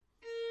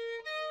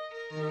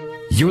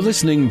You're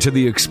listening to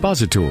the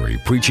expository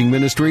preaching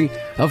ministry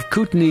of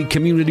Kootenai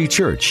Community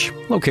Church,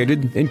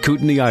 located in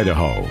Kootenai,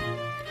 Idaho.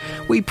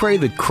 We pray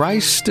that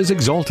Christ is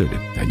exalted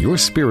and your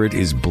spirit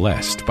is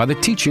blessed by the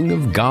teaching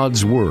of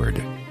God's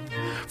Word.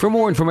 For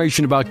more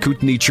information about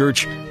Kootenai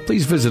Church,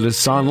 please visit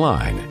us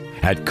online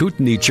at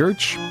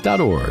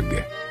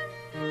kootenaichurch.org.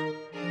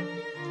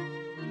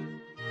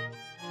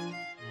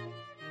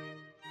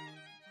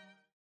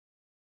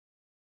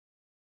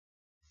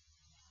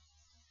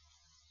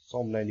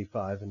 Psalm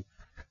 95, and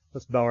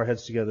let's bow our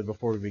heads together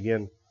before we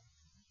begin.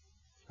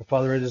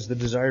 Father, it is the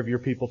desire of your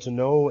people to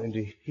know and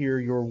to hear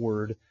your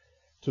word,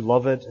 to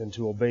love it and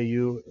to obey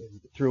you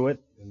through it,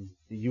 and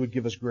that you would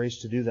give us grace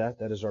to do that.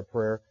 That is our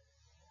prayer.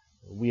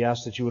 We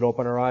ask that you would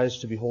open our eyes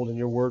to behold in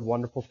your word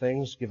wonderful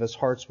things. Give us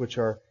hearts which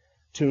are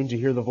tuned to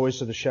hear the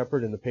voice of the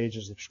shepherd in the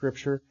pages of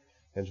Scripture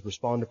and to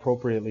respond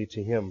appropriately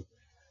to him.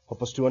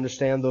 Help us to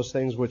understand those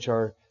things which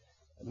are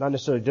not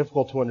necessarily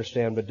difficult to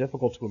understand, but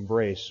difficult to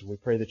embrace. We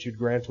pray that you'd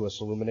grant to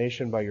us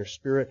illumination by your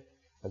Spirit,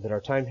 and that our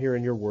time here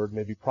in your word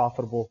may be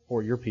profitable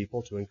for your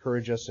people, to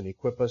encourage us and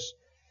equip us,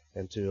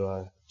 and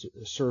to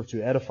serve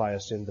to edify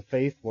us in the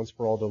faith once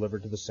for all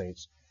delivered to the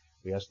saints.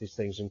 We ask these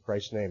things in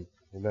Christ's name.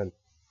 Amen.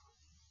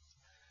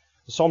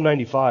 Psalm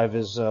 95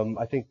 is,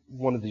 I think,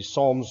 one of these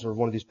psalms or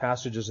one of these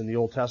passages in the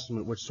Old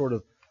Testament which sort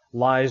of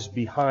lies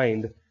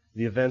behind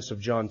the events of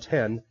John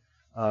 10.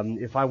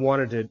 If I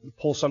wanted to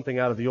pull something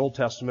out of the Old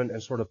Testament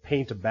and sort of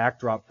paint a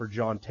backdrop for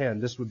John 10,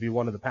 this would be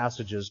one of the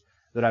passages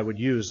that I would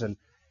use. And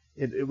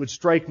it would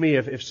strike me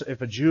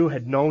if a Jew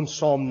had known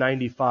Psalm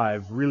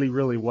 95 really,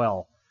 really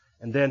well,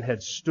 and then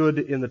had stood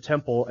in the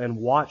temple and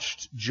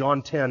watched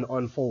John 10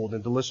 unfold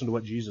and to listen to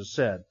what Jesus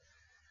said,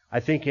 I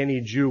think any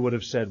Jew would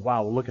have said,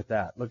 wow, look at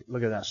that.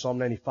 Look at that, Psalm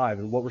 95,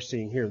 and what we're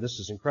seeing here. This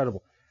is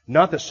incredible.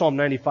 Not that Psalm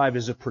 95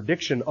 is a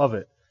prediction of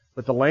it,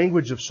 but the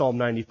language of Psalm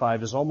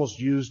 95 is almost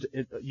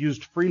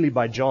used freely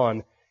by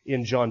John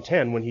in John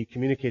 10 when he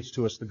communicates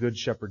to us the Good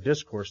Shepherd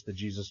discourse that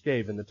Jesus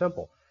gave in the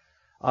temple.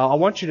 I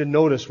want you to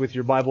notice with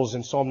your Bibles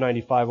in Psalm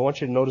 95, I want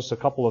you to notice a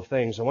couple of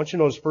things. I want you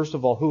to notice, first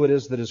of all, who it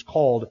is that is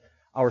called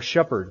our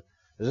shepherd.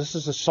 This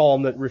is a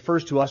psalm that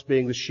refers to us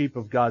being the sheep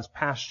of God's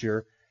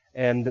pasture,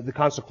 and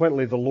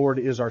consequently the Lord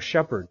is our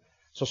shepherd.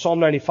 So Psalm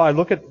 95,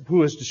 look at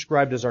who is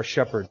described as our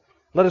shepherd.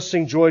 Let us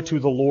sing joy to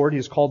the Lord. He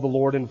is called the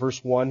Lord in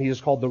verse 1. He is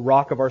called the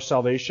rock of our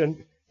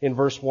salvation in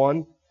verse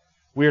 1.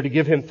 We are to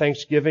give him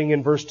thanksgiving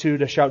in verse 2,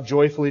 to shout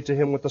joyfully to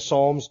him with the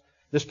psalms.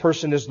 This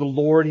person is the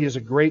Lord. He is a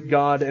great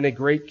God and a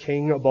great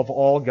King above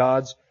all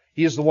gods.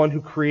 He is the one who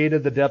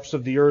created the depths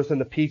of the earth,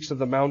 and the peaks of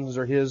the mountains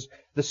are his.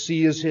 The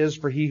sea is his,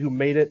 for he who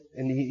made it,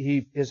 and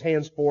his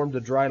hands formed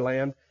the dry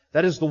land.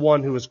 That is the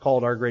one who is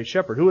called our great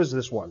shepherd. Who is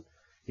this one?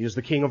 He is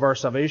the King of our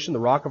salvation, the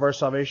rock of our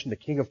salvation, the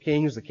King of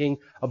kings, the King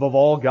above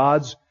all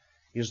gods.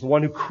 He is the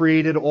one who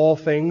created all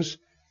things.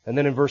 And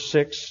then in verse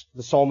 6,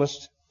 the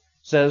psalmist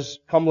says,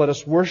 come, let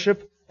us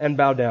worship and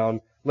bow down.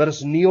 Let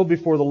us kneel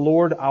before the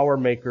Lord our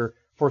Maker,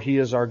 for he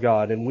is our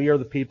God, and we are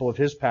the people of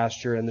his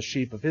pasture and the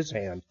sheep of his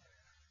hand.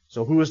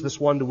 So who is this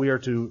one that we are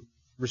to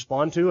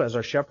respond to as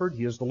our shepherd?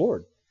 He is the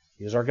Lord.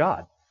 He is our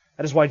God.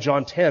 That is why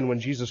John 10,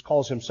 when Jesus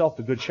calls himself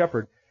the Good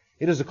Shepherd,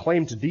 it is a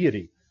claim to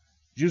deity.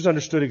 Jews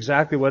understood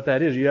exactly what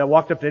that is. You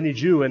walked up to any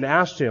Jew and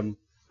asked him,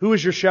 who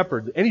is your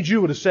shepherd? Any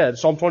Jew would have said,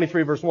 Psalm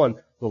 23 verse 1,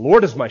 the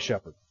Lord is my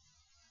shepherd.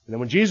 And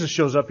then when Jesus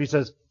shows up, he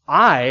says,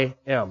 I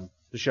am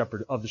the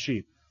shepherd of the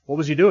sheep. What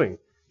was he doing?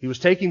 He was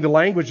taking the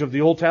language of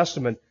the Old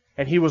Testament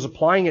and he was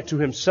applying it to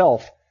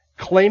himself,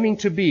 claiming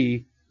to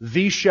be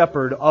the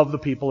shepherd of the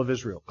people of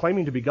Israel,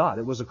 claiming to be God.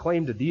 It was a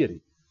claim to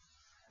deity.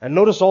 And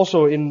notice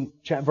also in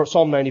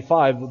Psalm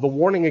 95, the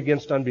warning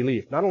against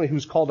unbelief. Not only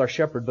who's called our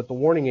shepherd, but the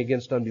warning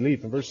against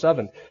unbelief. In verse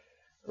 7,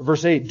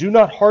 verse 8, do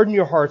not harden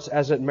your hearts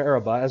as at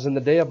Meribah, as in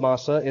the day of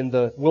Massah in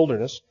the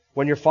wilderness,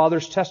 when your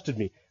fathers tested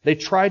me. They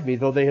tried me,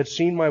 though they had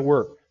seen my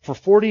work. For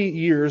 40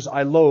 years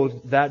I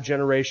loathed that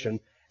generation,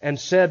 and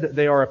said,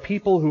 they are a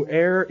people who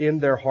err in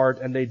their heart,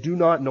 and they do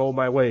not know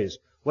my ways.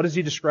 What is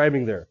he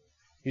describing there?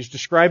 He's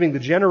describing the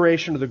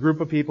generation of the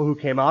group of people who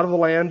came out of the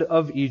land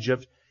of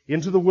Egypt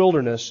into the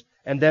wilderness,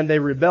 and then they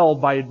rebelled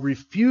by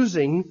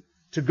refusing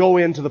to go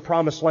into the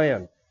promised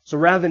land. So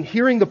rather than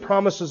hearing the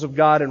promises of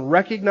God and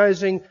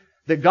recognizing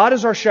that God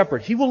is our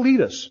shepherd, he will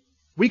lead us.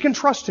 We can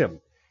trust him.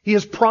 He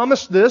has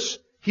promised this.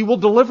 He will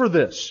deliver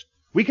this.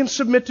 We can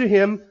submit to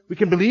him. We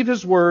can believe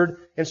his word.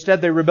 Instead,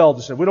 they rebelled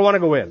and said, we don't want to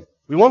go in.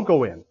 We won't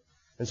go in.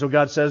 And so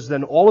God says,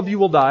 then all of you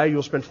will die.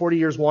 You'll spend 40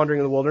 years wandering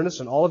in the wilderness,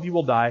 and all of you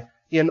will die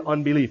in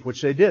unbelief,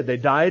 which they did. They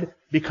died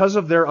because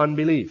of their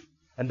unbelief.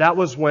 And that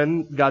was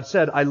when God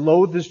said, I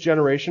loathe this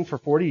generation for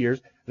 40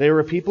 years. They are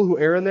a people who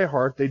err in their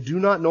heart. They do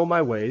not know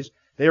my ways.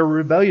 They are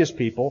rebellious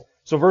people.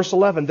 So verse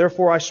 11,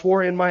 therefore I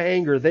swore in my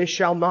anger, they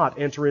shall not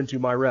enter into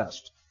my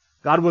rest.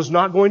 God was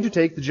not going to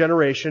take the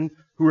generation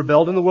who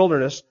rebelled in the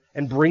wilderness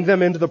and bring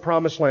them into the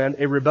promised land,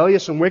 a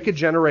rebellious and wicked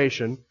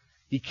generation.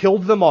 He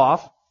killed them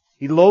off.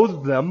 He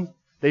loathed them.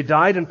 They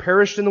died and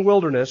perished in the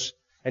wilderness.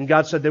 And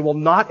God said, they will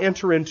not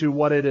enter into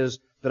what it is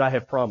that I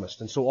have promised.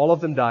 And so all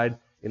of them died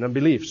in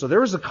unbelief. So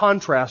there is a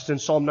contrast in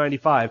Psalm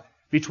 95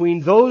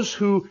 between those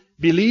who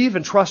believe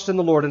and trust in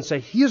the Lord and say,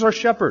 He is our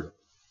shepherd.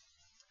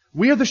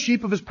 We are the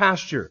sheep of His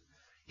pasture.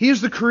 He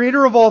is the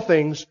creator of all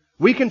things.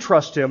 We can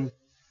trust Him.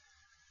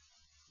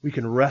 We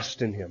can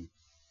rest in Him.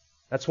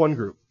 That's one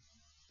group.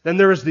 Then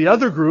there is the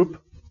other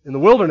group in the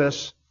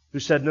wilderness who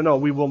said, no,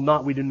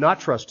 we do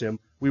not trust Him.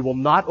 We will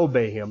not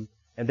obey Him.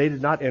 And they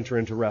did not enter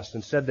into rest.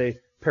 Instead, they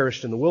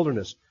perished in the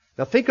wilderness.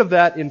 Now think of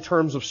that in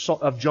terms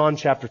of John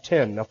chapter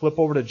 10. Now flip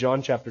over to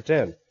John chapter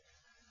 10.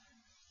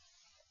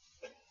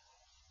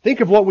 Think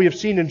of what we have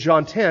seen in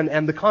John 10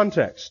 and the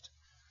context.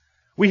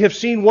 We have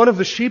seen one of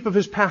the sheep of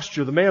His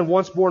pasture, the man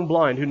once born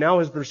blind, who now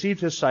has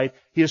received his sight.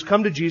 He has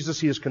come to Jesus.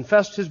 He has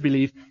confessed his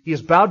belief. He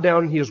has bowed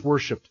down and he has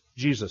worshipped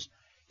Jesus.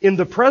 In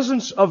the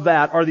presence of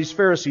that are these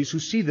Pharisees who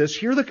see this,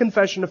 hear the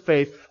confession of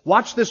faith,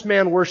 watch this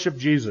man worship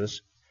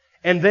Jesus,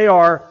 and they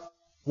are,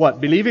 what,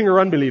 believing or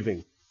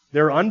unbelieving?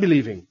 They're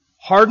unbelieving,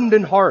 hardened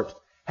in heart,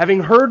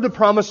 having heard the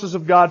promises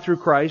of God through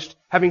Christ,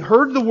 having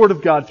heard the Word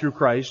of God through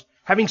Christ,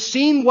 having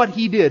seen what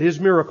He did, His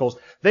miracles.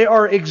 They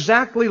are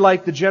exactly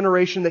like the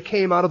generation that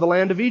came out of the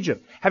land of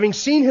Egypt. Having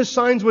seen His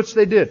signs which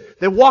they did,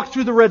 they walked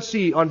through the Red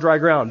Sea on dry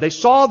ground. They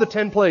saw the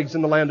 10 plagues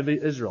in the land of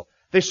Israel.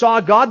 They saw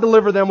God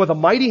deliver them with a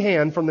mighty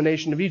hand from the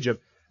nation of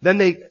Egypt. Then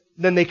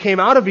they came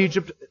out of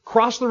Egypt,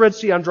 crossed the Red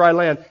Sea on dry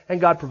land, and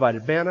God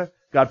provided manna.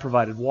 God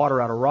provided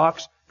water out of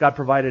rocks. God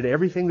provided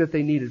everything that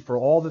they needed for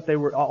all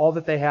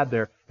that they had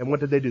there. And what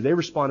did they do? They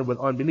responded with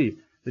unbelief.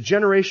 The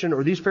generation,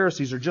 or these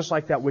Pharisees, are just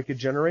like that wicked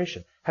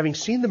generation. Having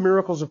seen the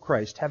miracles of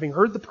Christ, having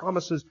heard the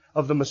promises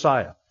of the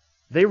Messiah,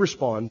 they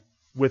respond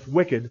with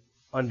wicked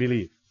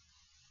unbelief.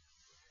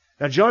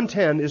 Now, John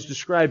 10 is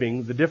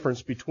describing the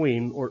difference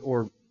between,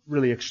 or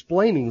really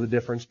explaining the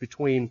difference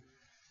between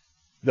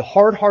the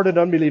hard-hearted,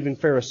 unbelieving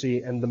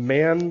Pharisee and the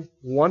man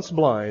once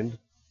blind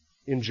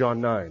in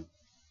John 9.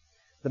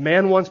 The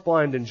man once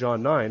blind in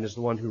John 9 is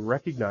the one who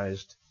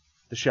recognized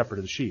the shepherd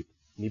of the sheep.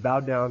 And he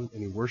bowed down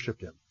and he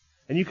worshipped Him.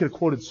 And you could have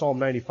quoted Psalm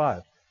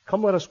 95.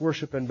 Come, let us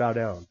worship and bow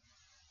down.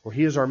 For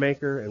He is our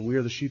Maker and we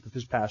are the sheep of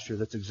His pasture.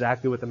 That's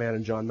exactly what the man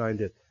in John 9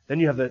 did.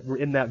 Then you have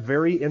in that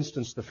very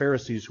instance the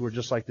Pharisees, who were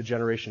just like the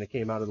generation that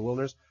came out of the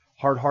wilderness,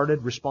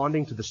 hard-hearted,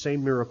 responding to the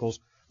same miracles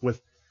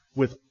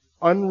with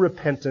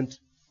unrepentant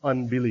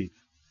unbelief.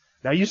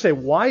 Now you say,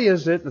 why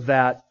is it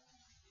that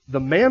the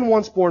man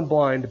once born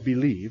blind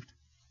believed,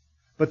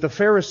 but the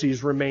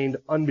Pharisees remained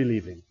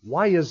unbelieving?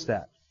 Why is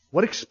that?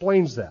 What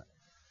explains that?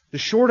 The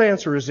short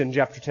answer is in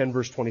chapter 10,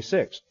 verse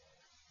 26.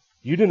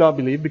 You do not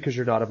believe because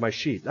you're not of my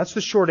sheep. That's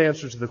the short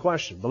answer to the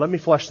question. But let me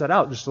flesh that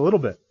out just a little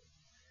bit.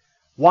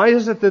 Why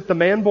is it that the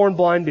man born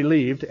blind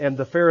believed and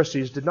the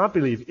Pharisees did not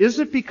believe? Is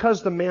it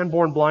because the man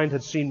born blind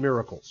had seen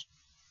miracles?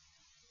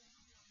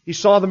 He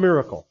saw the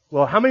miracle.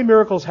 Well, how many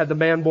miracles had the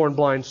man born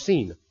blind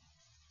seen?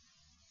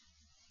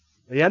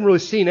 He hadn't really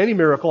seen any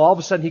miracle. All of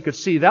a sudden he could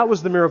see. That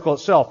was the miracle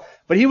itself.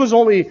 But he was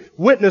only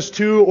witness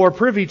to or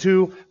privy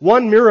to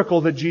one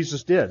miracle that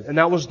Jesus did. And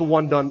that was the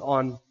one done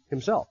on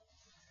Himself.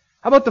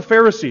 How about the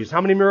Pharisees?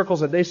 How many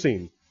miracles had they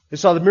seen? They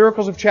saw the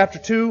miracles of chapter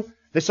 2.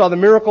 They saw the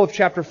miracle of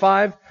chapter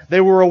 5.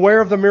 They were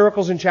aware of the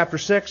miracles in chapter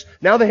 6.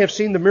 Now they have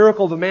seen the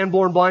miracle of the man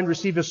born blind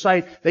receive his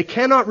sight. They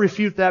cannot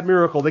refute that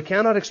miracle. They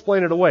cannot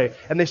explain it away.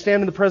 And they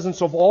stand in the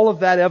presence of all of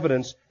that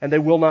evidence and they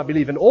will not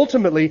believe. And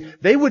ultimately,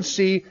 they would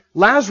see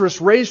Lazarus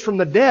raised from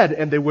the dead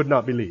and they would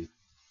not believe.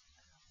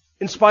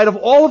 In spite of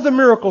all of the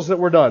miracles that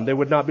were done, they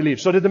would not believe.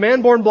 So did the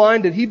man born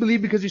blind, did he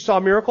believe because he saw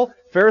a miracle?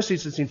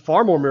 Pharisees had seen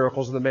far more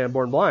miracles than the man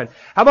born blind.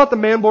 How about the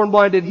man born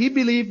blind? Did he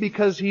believe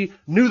because he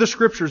knew the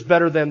Scriptures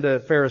better than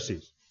the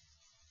Pharisees?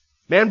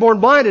 Man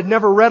born blind had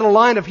never read a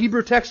line of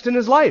Hebrew text in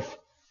his life.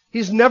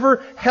 He's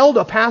never held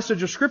a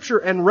passage of Scripture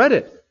and read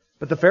it.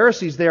 But the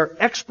Pharisees, they are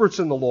experts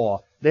in the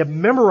law. They have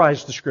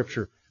memorized the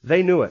Scripture.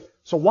 They knew it.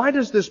 So why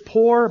does this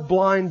poor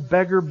blind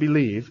beggar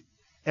believe?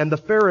 And the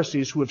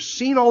Pharisees, who have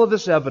seen all of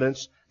this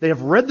evidence, they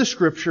have read the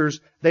Scriptures,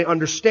 they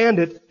understand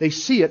it, they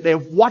see it, they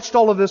have watched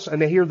all of this, and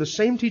they hear the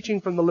same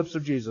teaching from the lips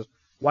of Jesus.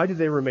 Why do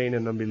they remain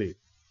in unbelief?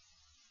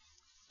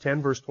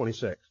 10 verse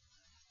 26.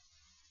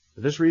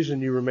 For this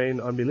reason you remain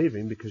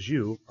unbelieving, because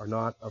you are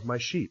not of my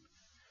sheep.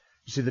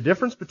 You see, the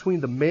difference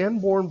between the man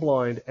born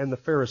blind and the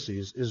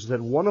Pharisees is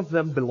that one of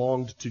them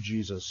belonged to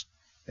Jesus,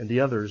 and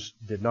the others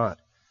did not.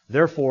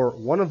 Therefore,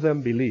 one of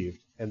them believed,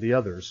 and the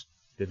others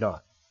did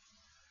not.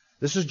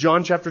 This is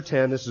John chapter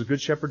 10. This is a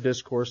Good Shepherd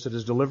discourse that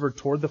is delivered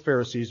toward the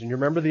Pharisees. And you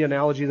remember the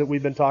analogy that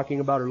we've been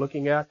talking about or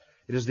looking at?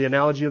 It is the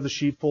analogy of the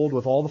sheepfold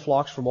with all the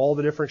flocks from all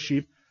the different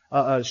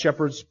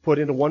shepherds put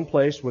into one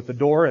place with the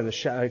door and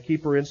the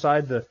keeper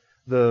inside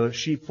the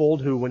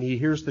sheepfold, who, when he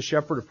hears the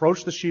shepherd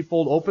approach the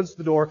sheepfold, opens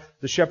the door.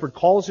 The shepherd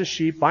calls his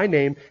sheep by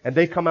name, and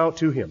they come out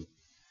to him.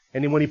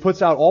 And when he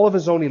puts out all of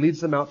his own, he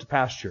leads them out to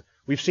pasture.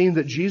 We've seen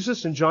that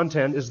Jesus in John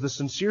 10 is the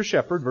sincere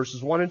shepherd,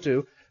 verses 1 and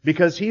 2,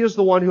 because he is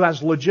the one who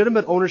has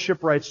legitimate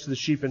ownership rights to the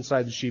sheep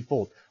inside the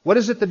sheepfold. What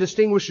is it that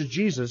distinguishes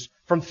Jesus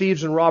from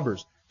thieves and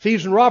robbers?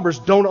 Thieves and robbers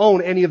don't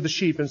own any of the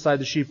sheep inside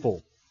the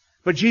sheepfold.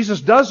 But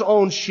Jesus does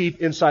own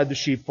sheep inside the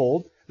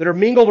sheepfold. that are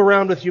mingled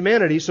around with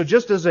humanity. So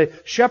just as a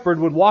shepherd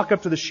would walk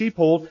up to the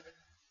sheepfold,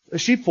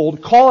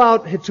 call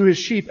out to his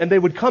sheep, and they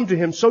would come to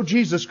him, so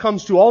Jesus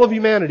comes to all of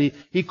humanity.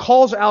 He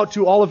calls out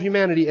to all of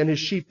humanity, and his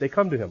sheep, they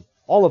come to him.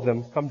 All of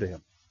them come to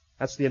him.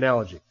 That's the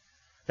analogy.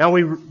 Now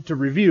to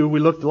review, we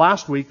looked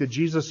last week that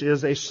Jesus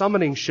is a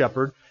summoning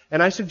shepherd,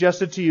 and I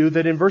suggested to you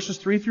that in verses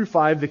 3 through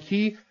 5, the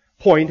key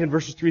point in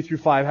verses 3 through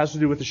 5 has to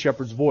do with the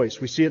shepherd's voice.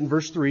 We see it in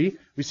verse 3,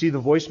 we see the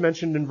voice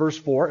mentioned in verse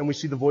 4, and we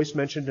see the voice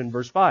mentioned in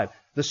verse 5.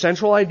 The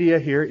central idea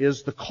here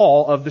is the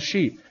call of the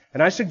sheep.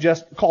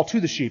 Call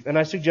to the sheep. And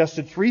I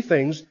suggested three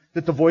things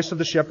that the voice of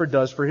the shepherd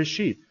does for his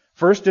sheep.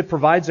 First, it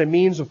provides a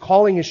means of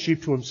calling his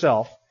sheep to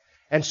himself.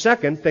 And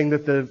second thing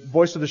that the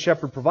voice of the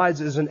shepherd provides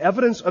is an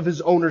evidence of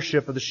his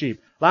ownership of the sheep.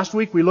 Last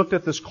week we looked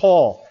at this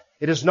call.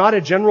 It is not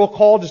a general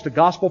call, just a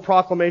gospel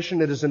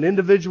proclamation. It is an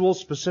individual,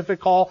 specific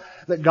call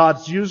that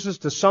God uses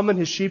to summon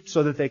his sheep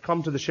so that they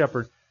come to the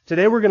shepherd.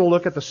 Today we're going to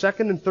look at the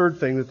second and third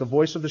thing that the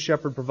voice of the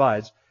shepherd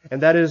provides,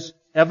 and that is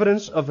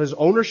evidence of his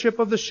ownership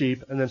of the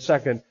sheep, and then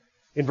second,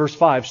 in verse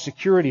 5,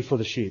 security for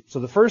the sheep. So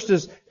the first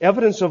is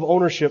evidence of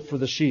ownership for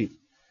the sheep.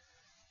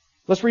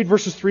 Let's read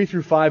verses 3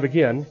 through 5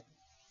 again,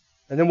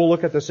 and then we'll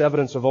look at this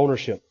evidence of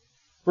ownership.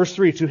 Verse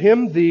 3, to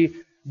him the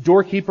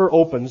doorkeeper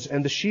opens,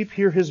 and the sheep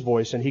hear his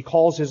voice, and he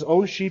calls his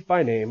own sheep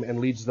by name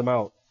and leads them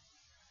out.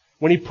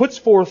 When he puts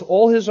forth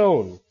all his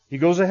own, he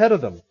goes ahead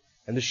of them,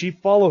 and the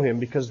sheep follow him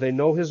because they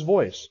know his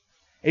voice.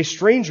 A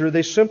stranger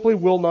they simply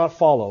will not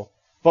follow,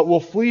 but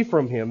will flee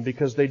from him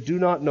because they do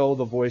not know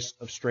the voice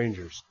of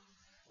strangers.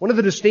 One of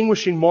the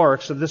distinguishing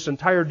marks of this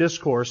entire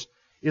discourse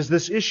is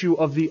this issue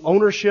of the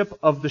ownership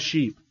of the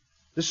sheep.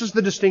 This is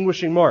the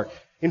distinguishing mark.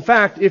 In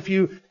fact, if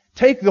you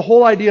take the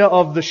whole idea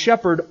of the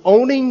shepherd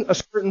owning a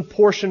certain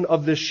portion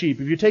of this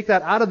sheep, if you take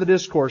that out of the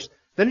discourse,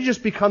 then it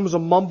just becomes a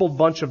mumbled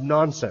bunch of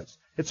nonsense.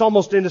 It's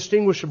almost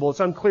indistinguishable. It's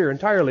unclear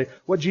entirely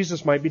what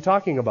Jesus might be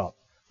talking about.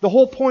 The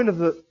whole point of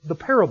the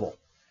parable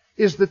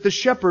is that the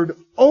shepherd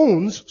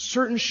owns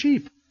certain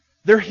sheep.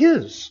 They're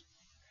his.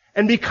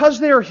 And because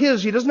they are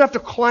his, he doesn't have to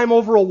climb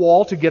over a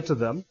wall to get to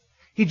them.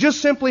 He just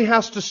simply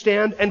has to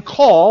stand and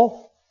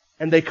call,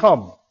 and they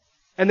come.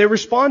 And they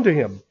respond to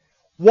him.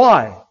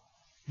 Why?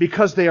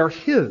 Because they are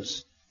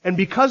his. And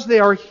because they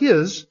are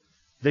his,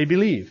 they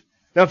believe.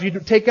 Now, if you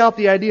take out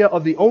the idea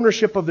of the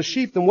ownership of the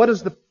sheep, then what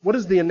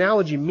does the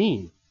analogy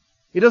mean?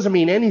 It doesn't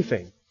mean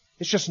anything.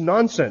 It's just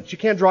nonsense. You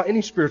can't draw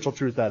any spiritual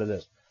truth out of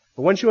this.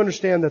 But once you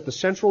understand that the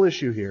central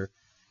issue here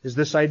is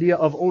this idea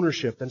of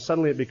ownership, then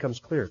suddenly it becomes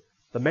clear.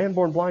 The man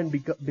born blind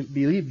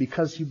believed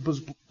because he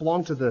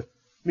belonged to the... Let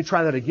me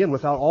try that again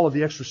without all of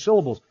the extra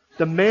syllables.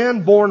 The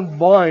man born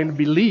blind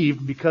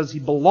believed because he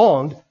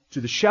belonged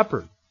to the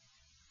shepherd.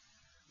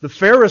 The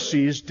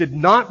Pharisees did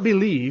not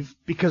believe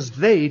because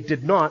they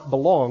did not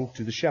belong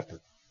to the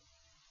shepherd.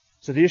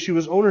 So the issue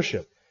is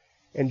ownership.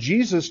 And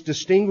Jesus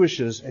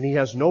distinguishes, and he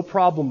has no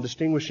problem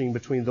distinguishing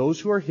between those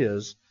who are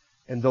his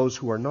and those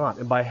who are not.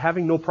 And by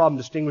having no problem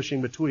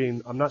distinguishing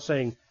between, I'm not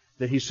saying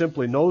that he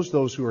simply knows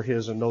those who are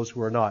his and those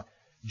who are not.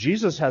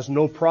 Jesus has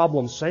no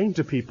problem saying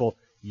to people,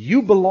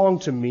 you belong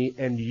to me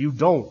and you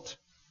don't.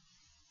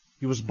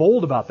 He was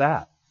bold about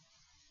that.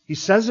 He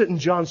says it in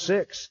John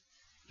 6.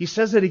 He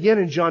says it again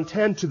in John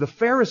 10 to the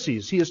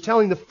Pharisees. He is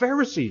telling the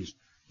Pharisees,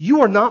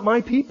 you are not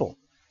my people.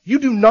 You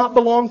do not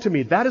belong to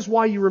me. That is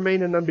why you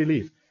remain in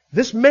unbelief.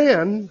 This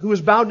man who has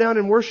bowed down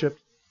and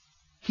worshipped,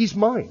 he's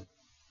mine.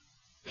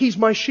 He's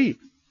my sheep.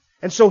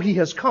 And so he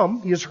has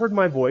come, he has heard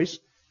my voice,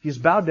 he has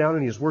bowed down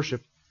and he has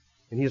worshipped,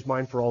 and he is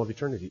mine for all of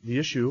eternity. The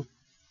issue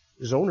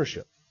is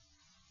ownership.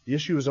 The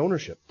issue is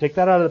ownership. Take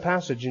that out of the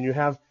passage and you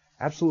have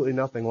absolutely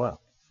nothing left.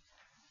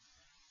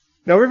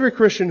 Now every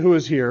Christian who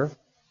is here,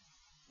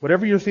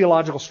 whatever your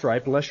theological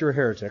stripe, unless you're a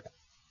heretic,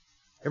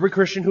 every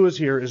Christian who is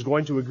here is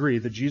going to agree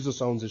that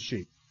Jesus owns his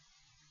sheep.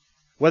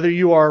 Whether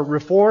you are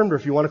Reformed or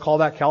if you want to call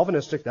that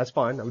Calvinistic, that's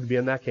fine. I would be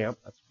in that camp.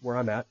 That's where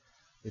I'm at.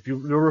 If you're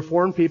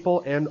Reformed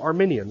people and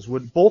Arminians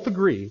would both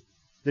agree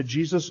that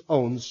Jesus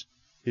owns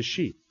his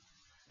sheep.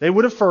 They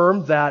would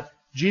affirm that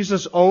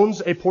Jesus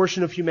owns a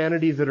portion of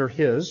humanity that are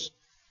his,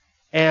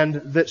 and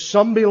that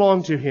some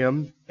belong to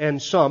him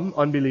and some,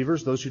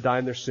 unbelievers, those who die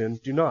in their sins,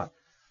 do not.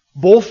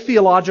 Both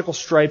theological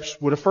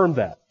stripes would affirm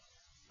that.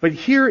 But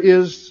here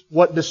is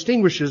what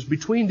distinguishes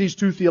between these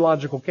two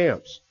theological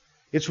camps.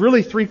 It's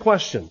really three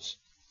questions.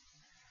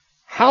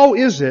 How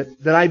is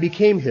it that I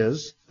became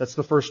his? That's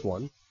the first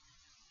one.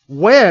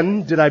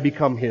 When did I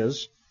become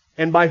his?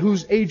 And by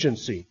whose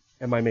agency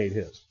am I made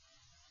his?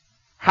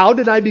 How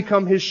did I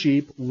become his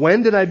sheep?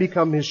 When did I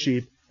become his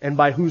sheep? And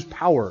by whose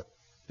power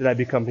did I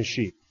become his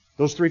sheep?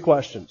 Those three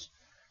questions.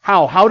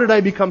 How? How did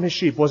I become his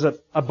sheep? Was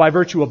it by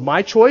virtue of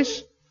my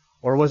choice?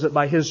 Or was it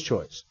by his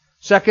choice?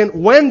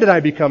 Second, when did I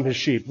become his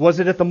sheep? Was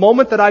it at the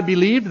moment that I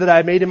believed that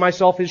I made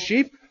myself his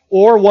sheep?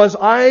 Or was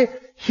I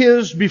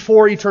his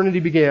before eternity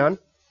began?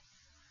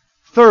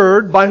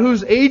 Third, by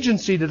whose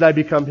agency did I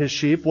become his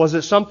sheep? Was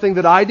it something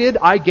that I did?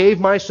 I gave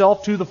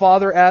myself to the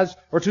Father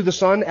or to the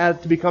Son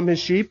to become his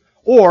sheep?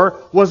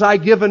 Or was I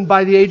given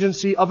by the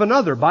agency of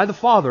another, by the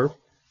Father,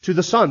 to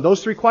the Son.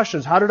 Those three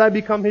questions. How did I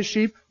become His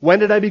sheep? When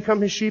did I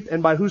become His sheep?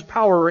 And by whose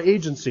power or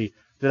agency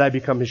did I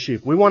become His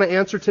sheep? We want to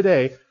answer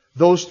today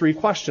those three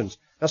questions.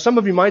 Now some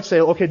of you might say,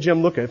 okay,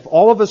 Jim, look, if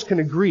all of us can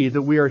agree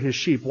that we are His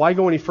sheep, why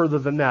go any further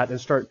than that and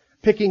start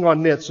picking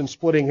on nits and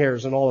splitting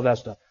hairs and all of that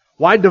stuff?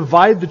 Why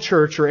divide the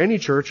church or any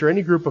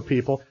group of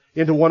people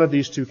into one of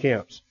these two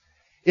camps?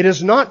 It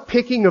is not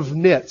picking of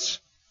nits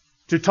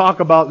to talk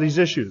about these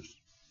issues.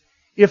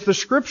 If the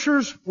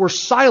Scriptures were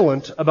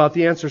silent about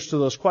the answers to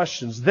those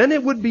questions, then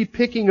it would be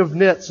picking of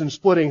nits and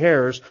splitting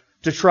hairs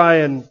to try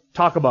and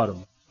talk about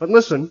them. But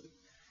listen,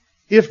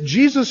 if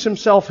Jesus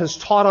Himself has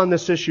taught on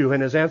this issue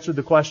and has answered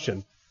the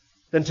question,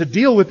 then to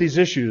deal with these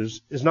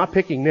issues is not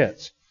picking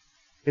nits.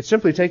 It's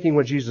simply taking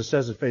what Jesus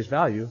says at face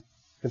value,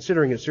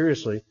 considering it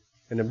seriously,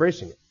 and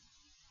embracing it.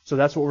 So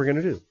that's what we're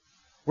going to do.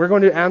 We're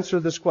going to answer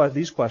these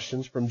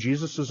questions from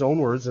Jesus' own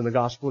words in the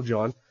Gospel of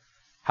John.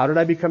 How did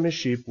I become His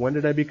sheep? When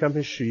did I become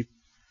His sheep?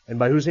 And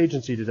by whose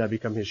agency did I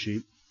become His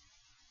sheep?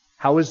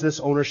 How is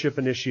this ownership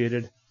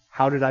initiated?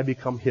 How did I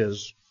become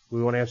His?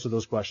 We want to answer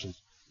those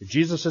questions. If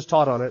Jesus has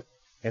taught on it,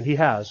 and He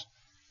has,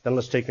 then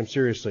let's take Him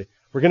seriously.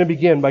 We're going to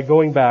begin by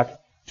going back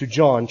to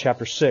John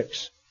chapter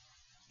 6.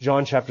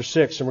 John chapter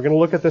 6. And we're going to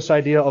look at this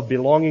idea of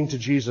belonging to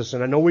Jesus.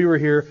 And I know we were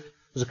here, it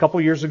was a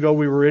couple years ago,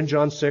 we were in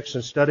John 6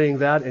 and studying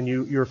that, and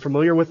you're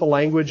familiar with the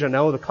language and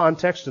know the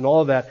context and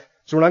all of that.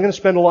 So we're not going to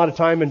spend a lot of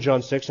time in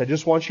John 6. I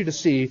just want you to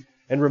see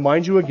and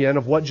remind you again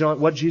of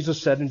what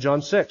Jesus said in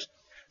John 6.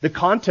 The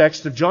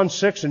context of John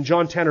 6 and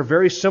John 10 are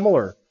very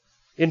similar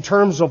in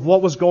terms of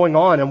what was going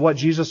on and what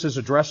Jesus is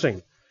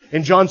addressing.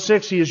 In John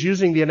 6, He is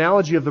using the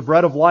analogy of the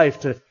bread of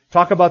life to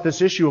talk about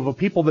this issue of a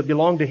people that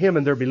belong to Him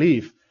and their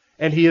belief.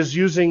 And He is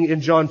using in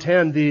John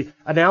 10 the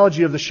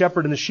analogy of the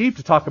shepherd and the sheep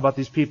to talk about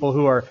these people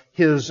who are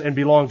His and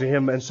belong to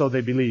Him and so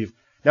they believe.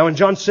 Now in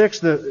John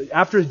 6,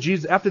 after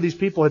these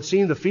people had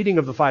seen the feeding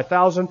of the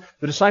 5,000,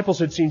 the disciples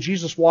had seen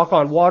Jesus walk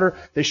on water.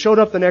 They showed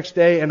up the next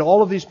day, and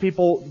all of these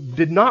people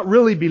did not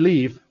really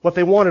believe. What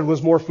they wanted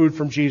was more food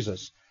from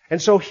Jesus.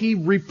 And so He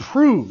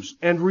reproves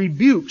and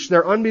rebukes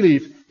their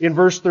unbelief in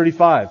verse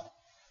 35.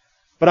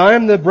 But I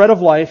am the bread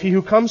of life. He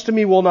who comes to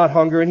me will not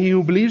hunger, and he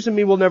who believes in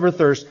me will never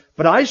thirst.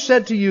 But I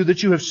said to you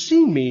that you have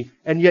seen me,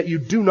 and yet you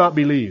do not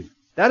believe.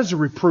 That is a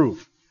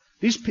reproof.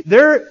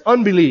 Their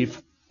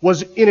unbelief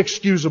was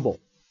inexcusable.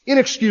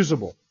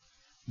 Inexcusable.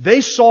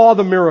 They saw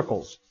the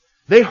miracles.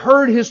 They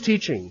heard His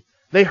teaching.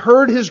 They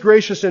heard His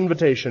gracious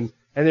invitation,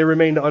 and they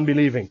remained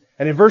unbelieving.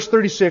 And in verse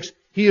 36,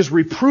 He is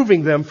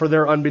reproving them for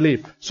their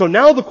unbelief. So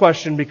now the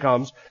question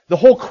becomes, the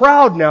whole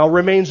crowd now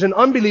remains in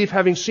unbelief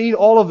having seen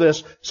all of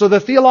this. So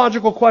the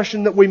theological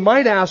question that we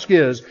might ask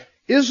is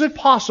it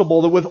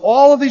possible that with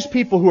all of these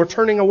people who are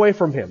turning away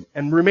from Him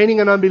and remaining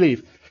in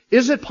unbelief,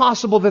 is it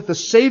possible that the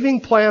saving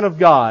plan of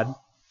God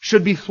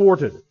should be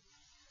thwarted?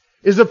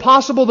 Is it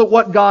possible that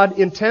what God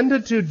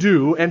intended to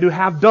do and to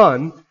have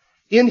done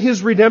in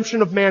His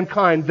redemption of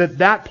mankind,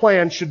 that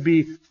plan should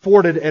be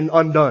thwarted and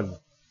undone? Is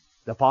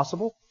that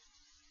possible?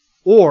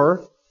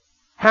 Or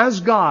has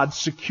God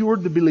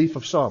secured the belief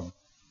of some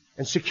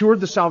and secured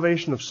the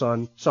salvation of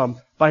some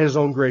by His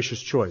own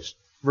gracious choice?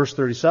 Verse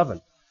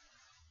 37.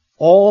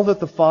 All that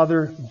the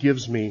Father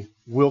gives me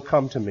will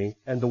come to me,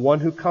 and the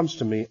one who comes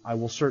to me I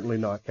will certainly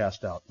not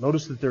cast out.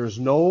 Notice that there is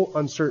no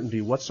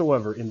uncertainty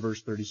whatsoever in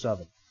verse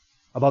 37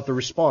 about the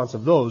response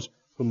of those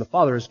whom the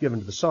Father has given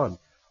to the Son.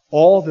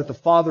 All that the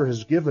Father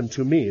has given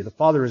to me, the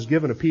Father has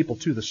given a people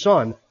to the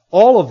Son,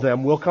 all of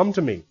them will come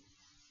to me.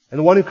 And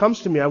the one who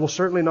comes to me I will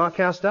certainly not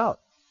cast out.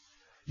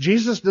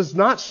 Jesus does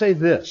not say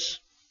this.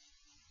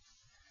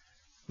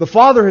 The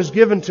Father has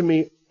given to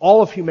me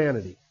all of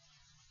humanity.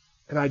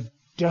 And I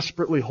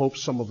desperately hope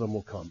some of them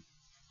will come,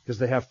 because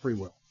they have free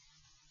will.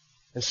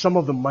 And some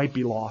of them might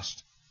be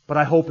lost, but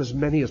I hope as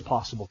many as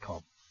possible come.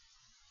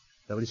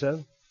 Is that what He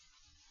said?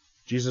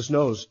 Jesus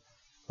knows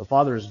the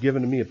Father has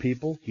given to me a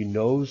people. He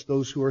knows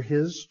those who are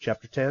His.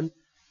 Chapter 10.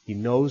 He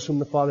knows whom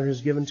the Father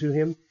has given to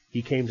Him.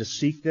 He came to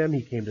seek them.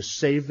 He came to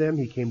save them.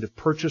 He came to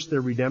purchase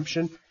their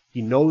redemption.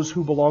 He knows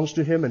who belongs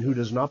to Him and who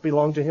does not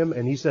belong to Him.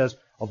 And He says,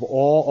 of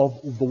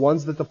all of the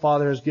ones that the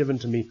Father has given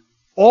to me,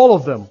 all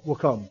of them will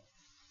come.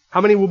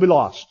 How many will be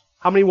lost?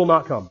 How many will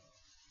not come?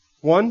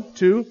 1,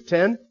 2,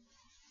 10?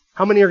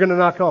 How many are going to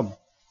not come?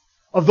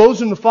 Of those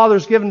whom the Father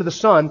has given to the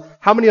Son,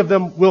 how many of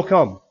them will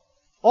come?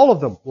 All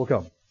of them will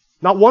come.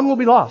 Not one will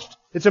be lost.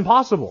 It's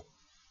impossible.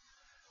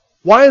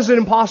 Why is it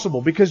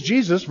impossible? Because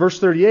Jesus, verse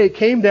 38,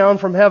 came down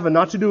from heaven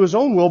not to do His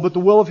own will, but the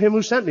will of Him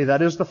who sent me,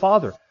 that is the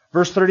Father.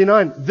 Verse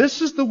 39,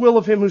 this is the will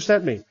of Him who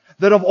sent me,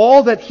 that of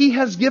all that He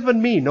has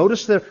given me,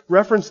 notice the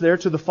reference there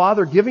to the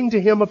Father giving to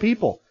Him a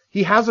people.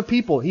 He has a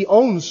people. He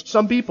owns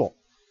some people.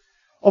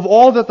 Of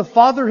all that the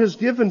Father has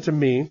given to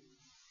me,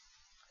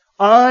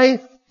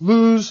 I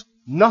lose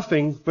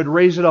nothing but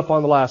raise it up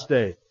on the last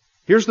day.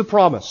 Here's the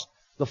promise.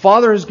 The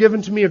Father has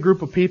given to me a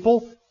group of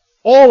people.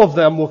 All of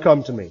them will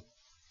come to me.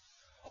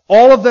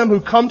 All of them who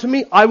come to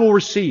me, I will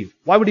receive.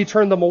 Why would He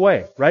turn them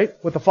away, right?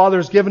 What the Father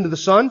has given to the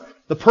Son,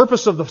 the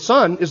purpose of the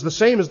Son is the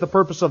same as the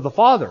purpose of the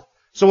Father.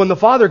 So when the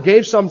Father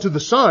gave some to the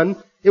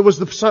Son, it was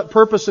the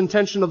purpose and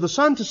intention of the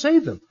Son to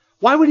save them.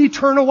 Why would He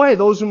turn away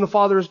those whom the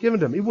Father has given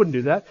to Him? He wouldn't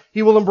do that.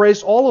 He will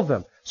embrace all of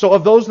them. So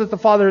of those that the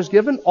Father has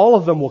given, all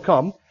of them will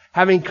come.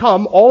 Having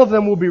come, all of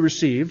them will be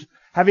received.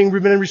 Having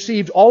been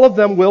received, all of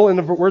them will, in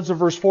the words of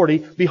verse 40,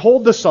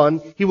 behold the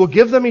Son, He will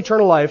give them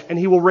eternal life, and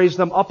He will raise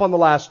them up on the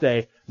last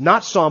day.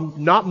 Not some,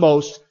 not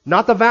most,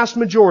 not the vast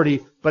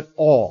majority, but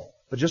all.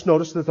 But just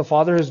notice that the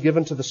Father has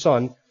given to the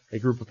Son a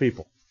group of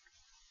people.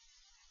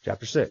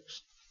 Chapter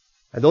 6.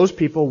 And those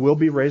people will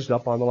be raised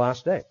up on the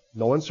last day.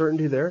 No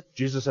uncertainty there.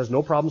 Jesus has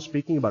no problem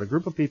speaking about a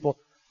group of people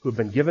who have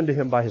been given to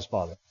Him by His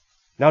Father.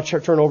 Now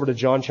turn over to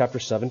John chapter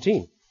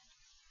 17.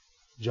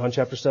 John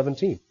chapter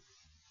 17.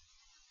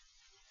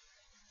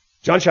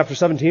 John chapter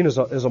 17 is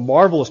a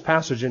marvelous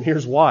passage, and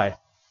here's why.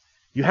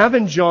 You have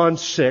in John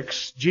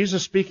 6,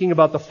 Jesus speaking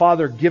about the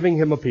Father giving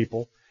Him a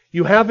people.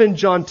 You have in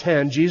John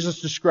 10,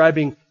 Jesus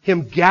describing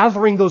Him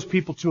gathering those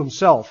people to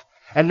Himself.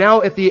 And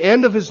now at the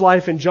end of His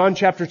life in John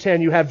chapter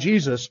 10, you have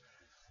Jesus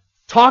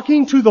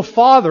talking to the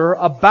Father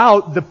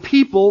about the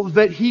people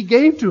that He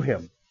gave to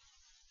Him.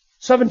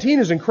 17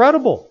 is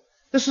incredible.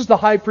 This is the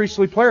high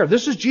priestly prayer.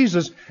 This is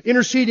Jesus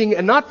interceding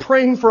and not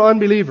praying for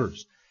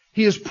unbelievers.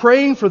 He is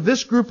praying for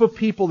this group of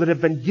people that have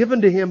been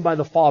given to Him by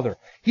the Father.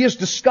 He is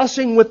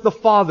discussing with the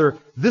Father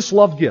this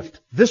love gift,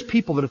 this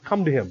people that have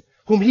come to Him,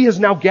 whom He has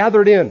now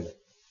gathered in.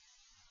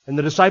 And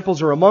the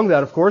disciples are among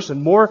that, of course,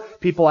 and more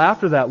people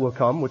after that will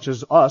come, which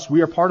is us.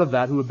 We are part of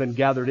that who have been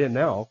gathered in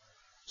now.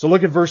 So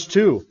look at verse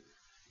 2.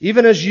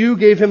 Even as you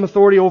gave Him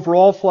authority over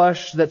all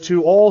flesh, that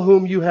to all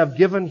whom you have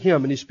given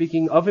Him, and He's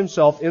speaking of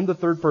Himself in the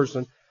third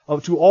person,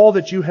 to all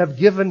that you have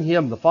given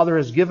Him, the Father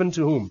has given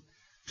to whom?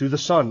 To the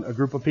Son, a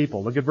group of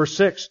people. Look at verse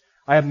 6.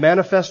 I have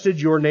manifested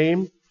your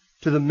name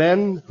to the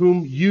men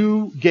whom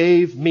you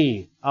gave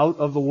me out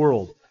of the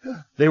world.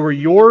 They were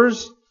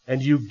yours,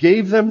 and you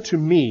gave them to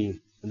me,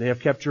 and they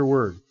have kept your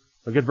word.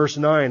 Look at verse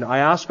 9. I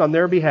ask on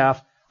their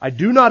behalf. I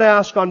do not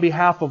ask on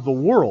behalf of the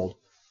world,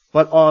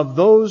 but of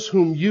those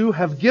whom you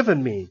have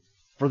given me,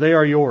 for they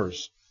are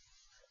yours.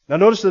 Now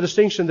notice the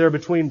distinction there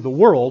between the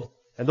world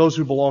and those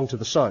who belong to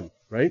the Son,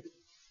 right?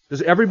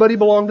 Does everybody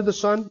belong to the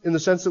Son in the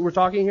sense that we're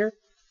talking here?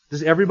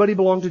 Does everybody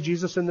belong to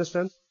Jesus in this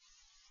sense?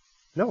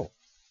 No.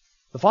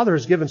 The Father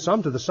has given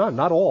some to the Son,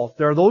 not all.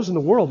 There are those in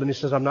the world, and He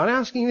says, I'm not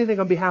asking anything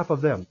on behalf of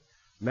them.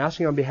 I'm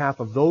asking on behalf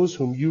of those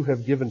whom you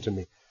have given to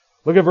me.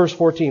 Look at verse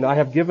 14. I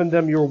have given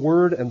them your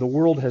word, and the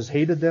world has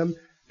hated them,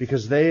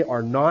 because they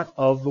are not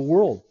of the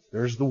world.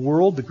 There's the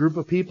world, the group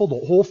of people,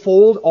 the whole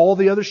fold, all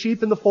the other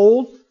sheep in the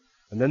fold.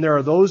 And then there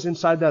are those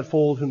inside that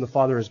fold whom the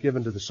Father has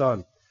given to the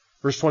Son.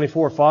 Verse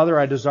 24, Father,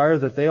 I desire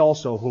that they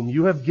also, whom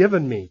you have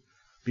given me,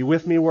 be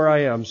with me where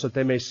I am, so that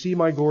they may see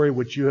my glory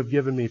which you have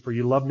given me, for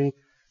you loved me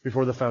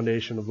before the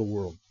foundation of the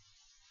world.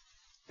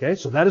 Okay,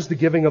 so that is the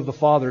giving of the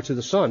Father to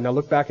the Son. Now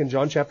look back in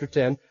John chapter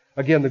 10.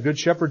 Again, the Good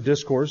Shepherd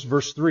discourse,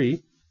 verse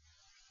 3.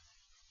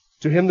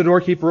 To him the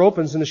doorkeeper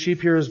opens, and the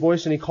sheep hear his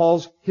voice, and he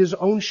calls his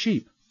own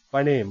sheep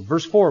by name.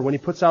 Verse 4, when he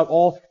puts out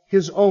all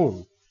his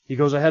own, he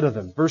goes ahead of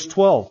them. Verse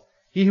 12,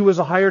 he who is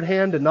a hired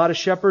hand and not a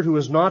shepherd, who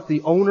is not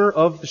the owner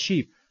of the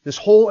sheep. This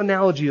whole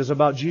analogy is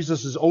about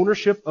Jesus'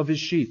 ownership of His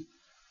sheep.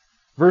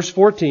 Verse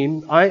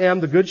 14, I am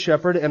the good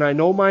shepherd, and I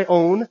know my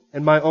own,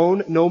 and my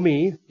own know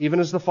me,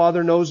 even as the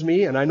Father knows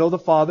me, and I know the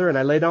Father, and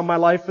I lay down my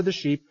life for the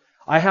sheep.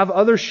 I have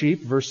other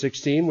sheep, verse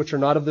 16, which are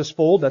not of this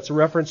fold. That's a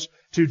reference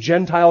to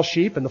Gentile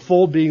sheep, and the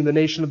fold being the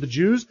nation of the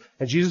Jews.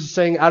 And Jesus is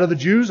saying, out of the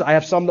Jews, I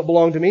have some that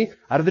belong to me.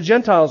 Out of the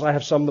Gentiles, I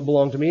have some that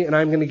belong to me. And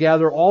I'm going to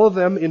gather all of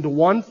them into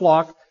one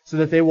flock, so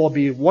that they will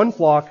be one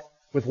flock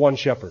with one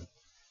shepherd.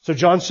 So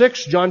John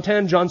 6, John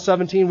 10, John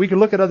 17, we can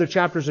look at other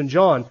chapters in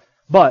John,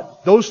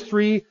 but those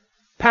three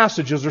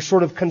passages are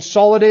sort of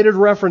consolidated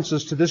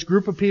references to this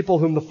group of people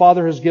whom the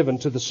Father has given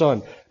to the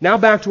Son. Now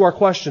back to our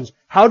questions.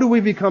 How do we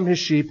become His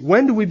sheep?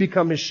 When do we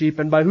become His sheep?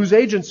 And by whose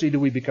agency do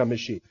we become His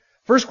sheep?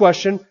 First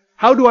question,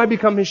 how do I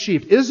become His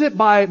sheep? Is it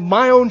by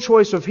my own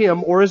choice of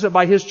Him, or is it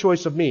by His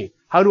choice of me?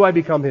 How do I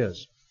become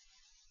His?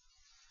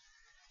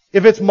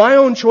 If it's my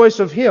own choice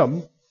of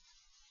Him,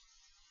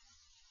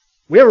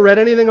 we haven't read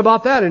anything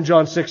about that in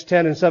John 6,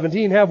 10, and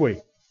 17, have we?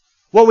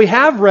 What we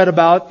have read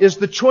about is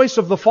the choice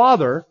of the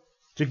Father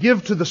to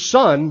give to the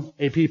Son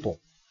a people.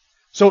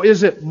 So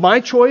is it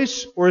my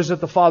choice or is it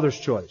the Father's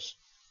choice?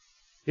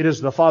 It is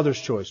the Father's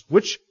choice.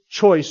 Which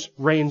choice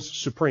reigns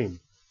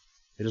supreme?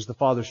 It is the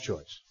Father's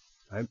choice.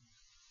 Right?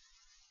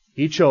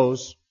 He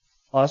chose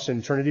us in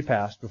eternity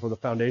past, before the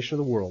foundation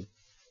of the world.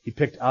 He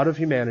picked out of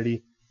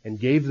humanity and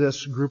gave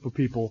this group of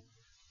people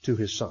to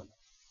His Son.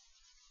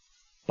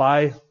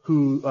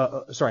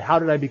 How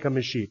did I become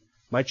His sheep?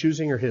 My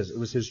choosing or His? It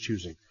was His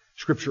choosing.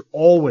 Scripture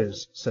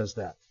always says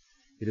that.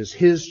 It is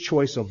His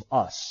choice of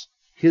us.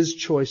 His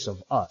choice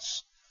of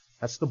us.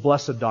 That's the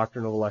blessed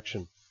doctrine of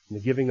election, and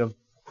the giving of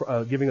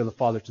the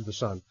Father to the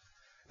Son.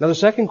 Now the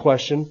second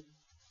question,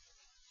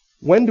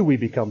 when do we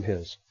become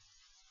His?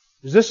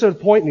 Is this at a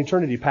point in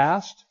eternity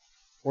past?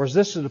 Or is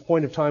this at a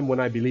point of time when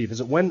I believe? Is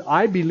it when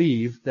I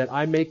believe that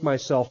I make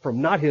myself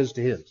from not His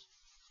to His?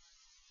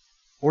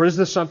 Or is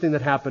this something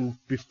that happened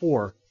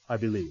before I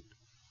believed?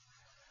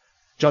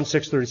 John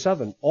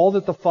 6:37, all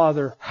that the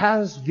Father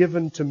has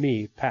given to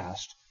me,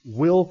 past,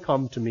 will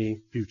come to me,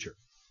 future.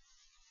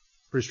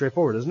 Pretty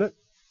straightforward, isn't it?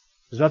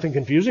 There's nothing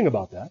confusing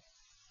about that.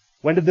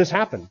 When did this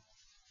happen?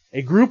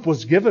 A group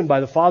was given by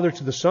the Father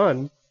to the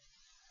Son,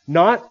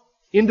 not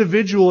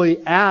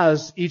individually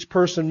as each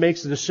person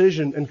makes a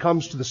decision and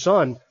comes to the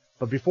Son,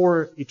 but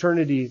before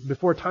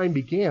time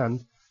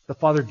began, the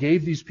Father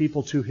gave these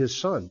people to His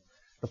Son.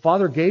 The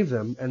Father gave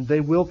them, and they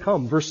will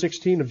come. Verse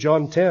 16 of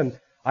John 10,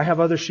 I have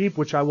other sheep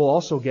which I will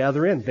also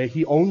gather in.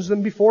 He owns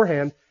them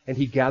beforehand, and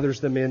He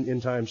gathers them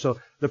in time. So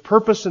the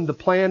purpose and the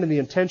plan and the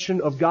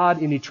intention of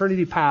God in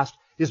eternity past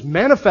is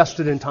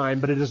manifested in time,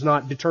 but it is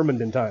not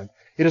determined in time.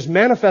 It is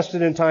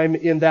manifested in time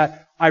in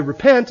that I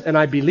repent and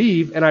I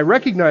believe and I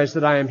recognize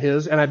that I am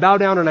His and I bow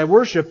down and I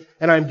worship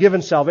and I am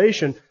given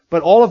salvation.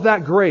 But all of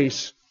that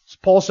grace,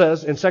 Paul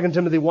says in 2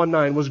 Timothy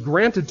 1:9, was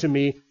granted to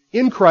me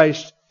in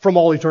Christ from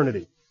all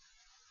eternity.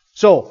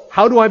 So,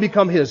 how do I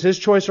become His? His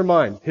choice or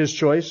mine? His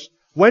choice.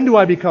 When do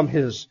I become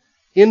His?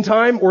 In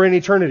time or in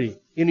eternity?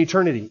 In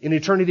eternity. In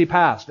eternity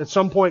past. At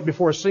some point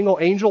before a single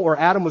angel or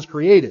atom was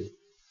created.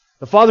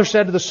 The Father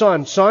said to the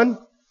Son, Son,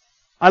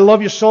 I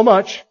love you so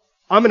much,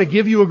 I'm going to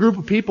give you a group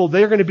of people,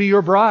 they're going to be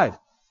your bride.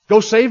 Go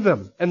save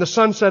them. And the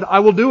Son said, I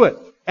will do it.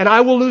 And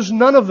I will lose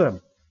none of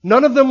them.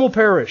 None of them will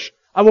perish.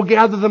 I will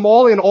gather them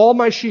all in, all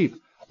my sheep.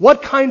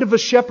 What kind of a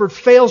shepherd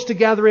fails to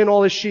gather in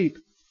all his sheep?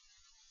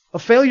 A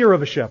failure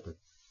of a shepherd.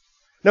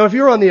 Now, if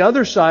you're on the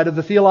other side of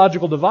the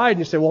theological divide and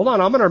you say, well, hold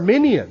on, I'm an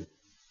Arminian.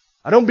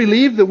 I don't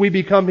believe that we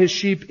become His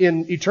sheep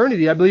in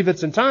eternity. I believe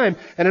it's in time.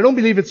 And I don't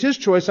believe it's His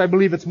choice. I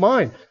believe it's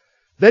mine.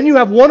 Then you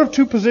have one of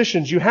two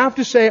positions. You have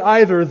to say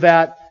either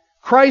that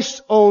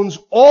Christ owns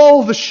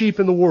all the sheep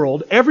in the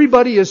world.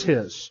 Everybody is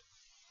His.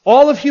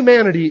 All of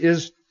humanity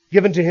is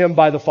given to Him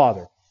by the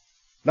Father.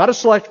 Not a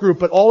select group,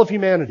 but all of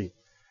humanity.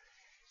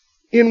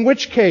 In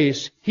which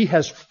case, He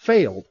has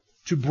failed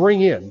to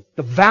bring in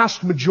the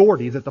vast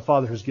majority that the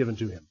Father has given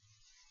to Him.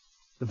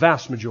 The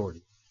vast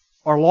majority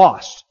are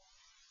lost,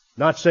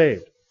 not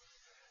saved.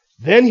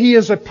 Then He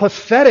is a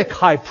pathetic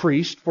high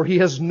priest, for He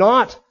has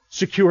not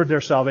secured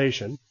their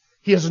salvation.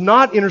 He has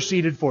not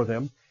interceded for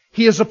them.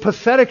 He is a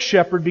pathetic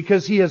shepherd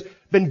because He has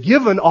been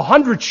given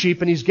 100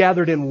 sheep and He's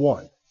gathered in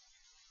one.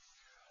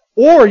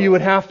 Or you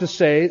would have to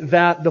say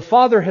that the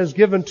Father has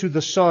given to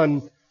the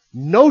Son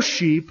no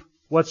sheep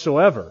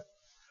whatsoever,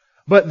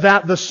 but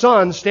that the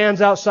Son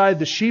stands outside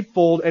the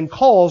sheepfold and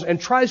calls and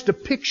tries to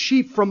pick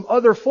sheep from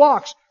other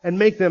flocks and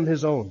make them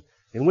His own,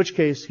 in which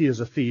case He is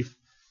a thief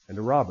and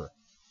a robber.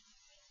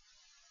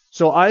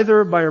 So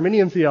either by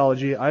Arminian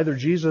theology, either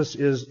Jesus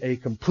is a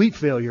complete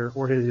failure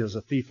or He is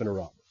a thief and a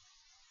robber.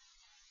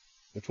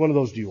 Which one of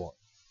those do you want?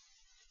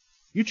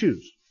 You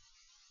choose.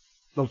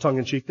 A little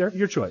tongue-in-cheek there.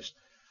 Your choice.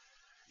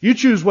 You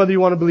choose whether you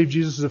want to believe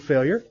Jesus is a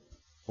failure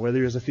or whether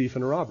He is a thief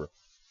and a robber.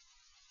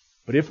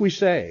 But if we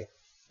say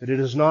that it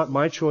is not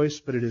my choice,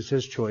 but it is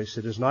His choice,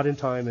 it is not in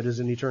time, it is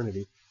in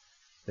eternity,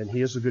 then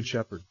He is the good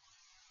shepherd.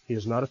 He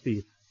is not a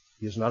thief.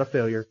 He is not a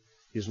failure.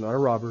 He is not a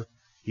robber.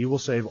 He will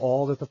save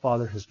all that the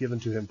Father has given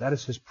to Him. That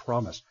is His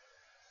promise.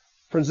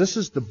 Friends, this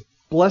is the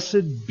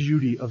blessed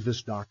beauty of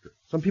this doctrine.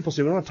 Some people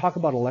say, we don't want to talk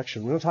about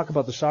election. We don't talk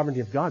about the sovereignty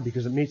of God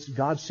because it makes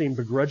God seem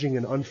begrudging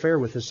and unfair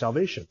with His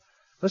salvation.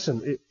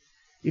 Listen,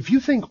 if you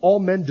think all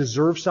men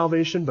deserve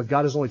salvation, but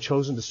God has only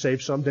chosen to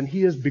save some, then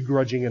He is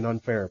begrudging and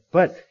unfair.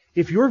 But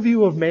if your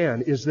view of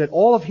man is that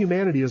all of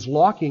humanity is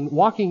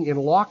walking in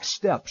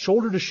lockstep,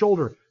 shoulder to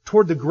shoulder,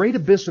 toward the great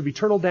abyss of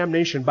eternal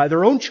damnation by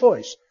their own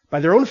choice, by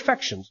their own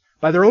affections,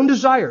 by their own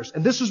desires,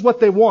 and this is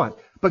what they want,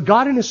 but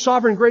God in His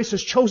sovereign grace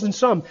has chosen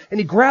some, and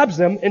He grabs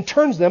them and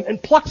turns them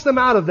and plucks them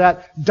out of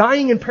that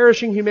dying and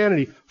perishing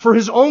humanity for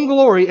His own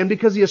glory and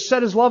because He has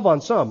set His love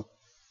on some.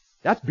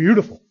 That's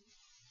beautiful.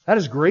 That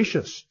is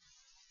gracious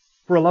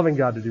for a loving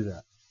God to do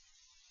that.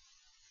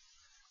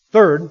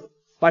 Third,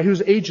 by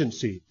whose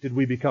agency did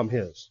we become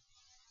His?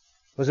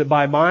 Was it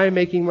by my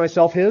making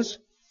myself His?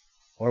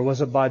 Or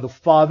was it by the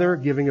Father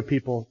giving a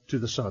people to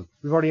the Son?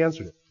 We've already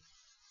answered it.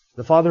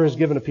 The Father has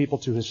given a people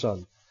to His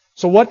Son.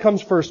 So what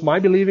comes first, my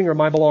believing or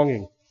my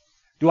belonging?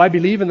 Do I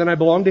believe and then I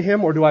belong to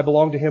Him, or do I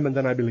belong to Him and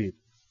then I believe?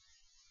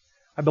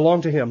 I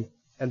belong to Him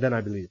and then I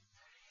believe.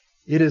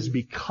 It is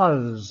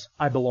because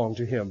I belong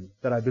to Him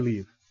that I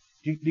believe.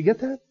 Do you get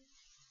that?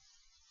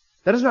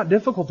 That is not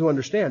difficult to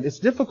understand. It's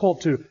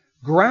difficult to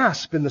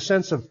grasp in the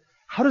sense of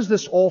how does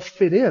this all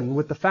fit in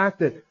with the fact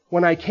that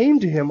when I came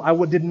to Him, I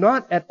did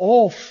not at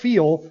all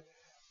feel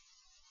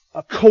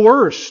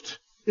coerced.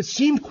 It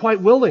seemed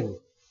quite willing.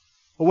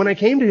 But when I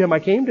came to Him, I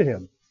came to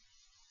Him.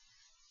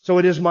 So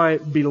it is my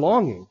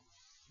belonging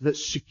that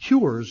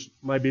secures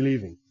my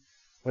believing.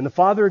 When the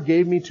Father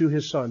gave me to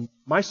His Son,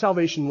 my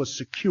salvation was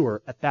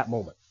secure at that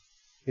moment.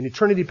 In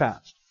eternity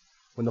past,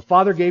 when the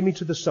Father gave me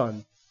to the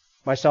Son,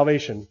 my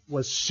salvation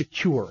was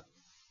secure.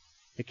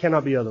 It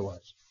cannot be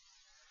otherwise.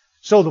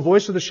 So the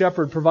voice of the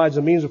shepherd provides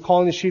a means of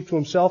calling the sheep to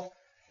Himself,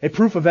 a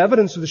proof of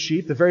evidence of the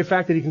sheep, the very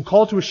fact that He can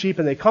call to a sheep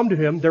and they come to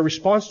Him, their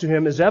response to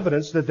Him is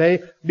evidence that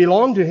they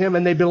belong to Him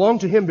and they belong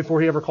to Him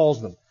before He ever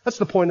calls them. That's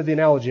the point of the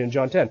analogy in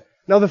John 10.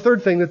 Now the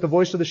third thing that the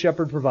voice of the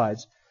shepherd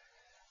provides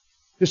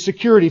is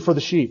security for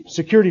the sheep.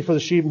 Security for the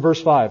sheep in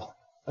verse 5.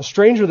 A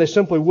stranger they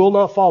simply will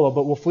not follow,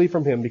 but will flee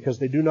from him because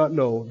they do not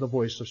know the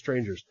voice of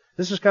strangers.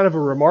 This is kind of a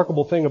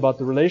remarkable thing about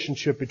the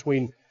relationship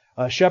between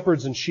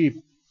shepherds and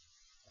sheep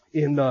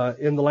in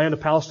the land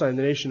of Palestine,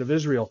 the nation of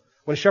Israel.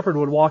 When a shepherd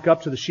would walk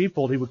up to the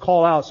sheepfold, he would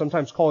call out,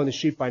 sometimes calling the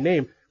sheep by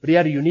name, but he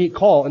had a unique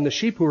call, and the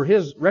sheep who were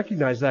his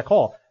recognized that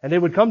call. And they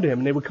would come to him,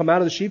 and they would come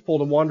out of the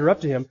sheepfold and wander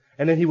up to him,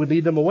 and then he would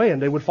lead them away,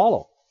 and they would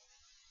follow.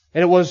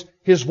 And it was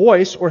his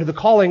voice, or the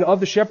calling of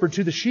the shepherd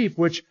to the sheep,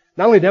 which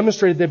not only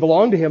demonstrated they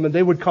belonged to him, and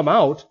they would come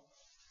out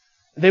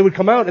and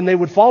they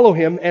would follow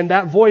him, and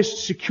that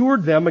voice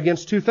secured them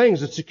against two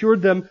things. It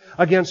secured them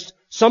against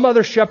some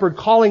other shepherd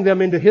calling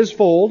them into his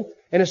fold,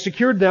 and it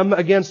secured them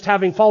against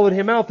having followed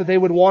him out, that they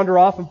would wander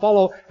off and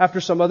follow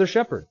after some other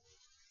shepherd.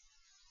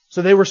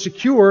 So they were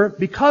secure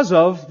because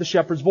of the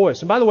shepherd's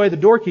voice. And by the way, the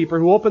doorkeeper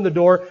who opened the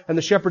door and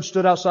the shepherd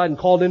stood outside and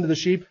called into the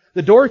sheep,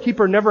 the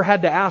doorkeeper never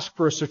had to ask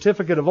for a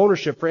certificate of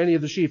ownership for any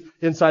of the sheep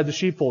inside the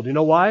sheepfold. You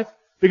know why?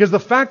 Because the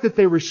fact that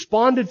they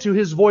responded to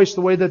his voice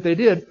the way that they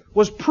did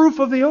was proof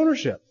of the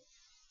ownership.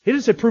 He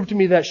didn't say, prove to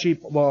me that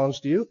sheep belongs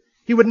to you.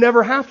 He would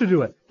never have to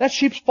do it. That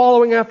sheep's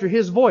following after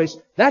his voice.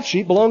 That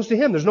sheep belongs to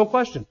him. There's no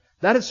question.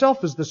 That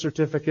itself is the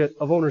certificate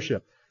of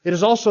ownership. It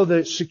is also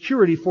the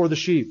security for the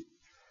sheep.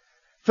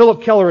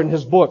 Philip Keller, in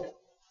his book,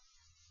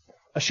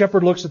 A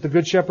Shepherd Looks at the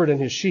Good Shepherd and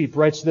His Sheep,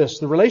 writes this: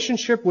 the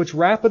relationship which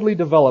rapidly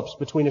develops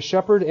between a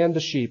shepherd and the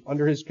sheep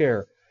under his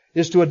care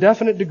is to a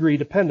definite degree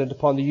dependent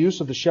upon the use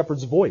of the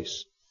shepherd's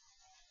voice.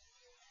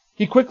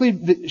 They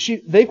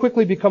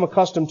quickly become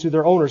accustomed to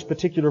their owner's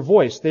particular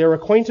voice. They are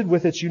acquainted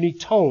with its unique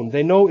tone.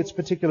 They know its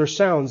particular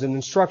sounds and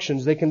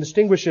instructions. They can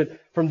distinguish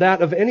it from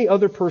that of any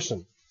other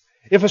person.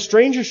 If a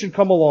stranger should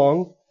come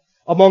along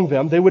among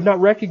them, they would not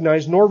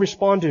recognize nor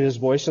respond to his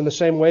voice in the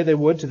same way they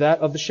would to that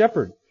of the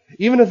shepherd.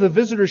 Even if the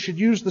visitor should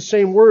use the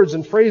same words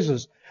and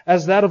phrases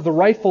as that of the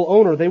rightful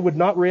owner, they would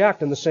not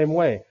react in the same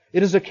way.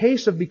 It is a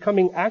case of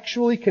becoming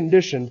actually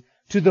conditioned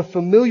to the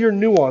familiar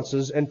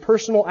nuances and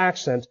personal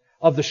accent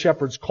of the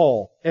shepherd's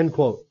call. End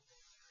quote.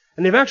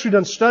 And they've actually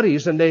done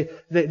studies, and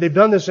they've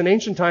done this in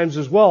ancient times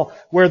as well,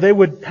 where they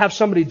would have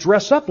somebody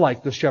dress up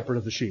like the shepherd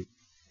of the sheep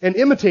and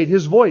imitate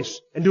his voice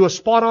and do a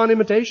spot-on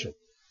imitation.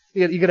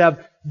 You could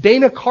have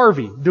Dana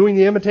Carvey doing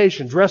the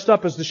imitation, dressed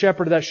up as the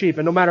shepherd of that sheep,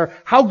 and no matter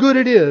how good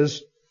it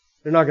is,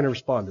 they're not going to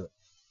respond to it.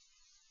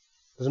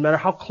 Doesn't matter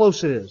how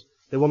close it is,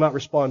 they will not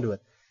respond to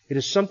it. It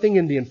is something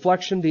in the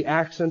inflection, the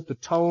accent, the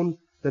tone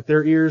that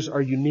their ears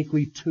are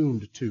uniquely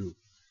tuned to.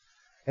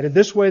 And in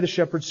this way, the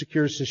shepherd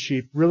secures his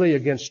sheep really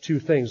against two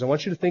things. I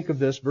want you to think of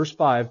this, verse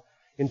 5,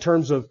 in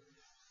terms of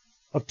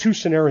two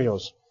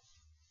scenarios.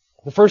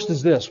 The first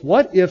is this: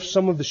 what if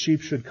some of the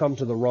sheep should come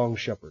to the wrong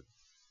shepherd?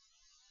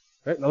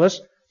 Right? Now let's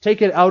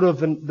take it out of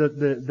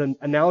the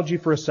analogy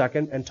for a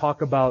second and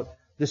talk about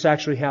this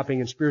actually happening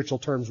in spiritual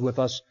terms with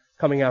us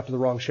coming after the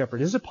wrong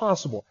shepherd. Is it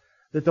possible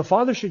that the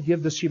Father should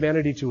give this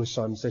humanity to His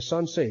Son and say,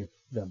 Son, save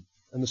them?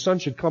 And the Son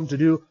should come to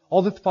do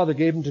all that the Father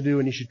gave Him to do,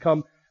 and He should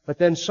come, but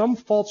then some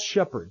false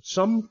shepherd,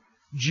 some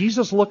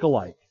Jesus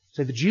look-alike,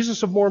 say the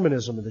Jesus of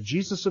Mormonism, or the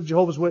Jesus of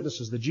Jehovah's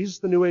Witnesses, the Jesus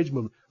of the New Age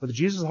movement, or the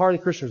Jesus of Harley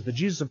Christians, the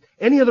Jesus of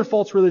any other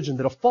false religion,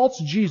 that a false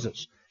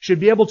Jesus should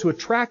be able to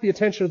attract the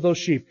attention of those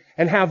sheep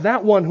and have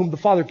that one whom the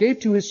Father gave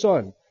to His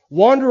Son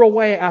wander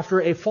away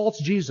after a false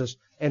Jesus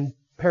and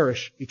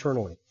perish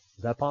eternally.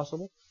 Is that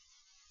possible?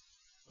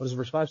 What does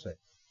verse 5 say?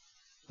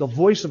 The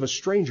voice of a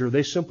stranger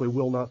they simply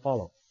will not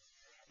follow.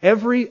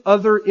 Every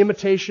other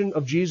imitation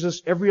of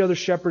Jesus, every other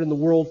shepherd in the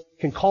world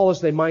can call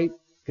as they might,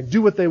 can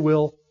do what they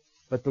will,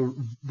 but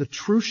the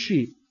true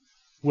sheep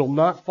will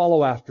not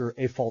follow after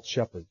a false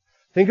shepherd.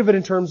 Think of it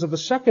in terms of a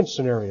second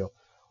scenario.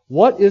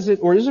 What is it,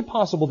 or is it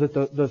possible that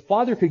the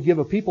Father could give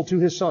a people to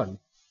His Son,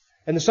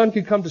 and the Son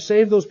could come to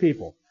save those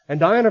people, and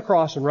die on a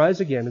cross and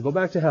rise again and go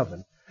back to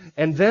heaven,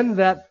 and then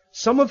that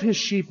some of His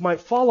sheep might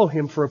follow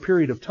Him for a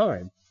period of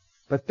time,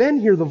 but then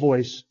hear the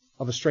voice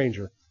of a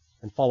stranger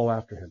and follow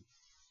after Him?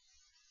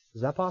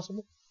 Is that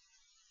possible?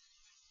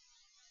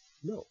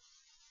 No.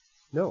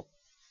 No.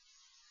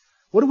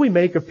 What do we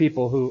make of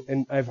people who,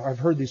 and I've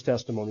heard these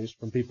testimonies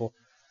from people,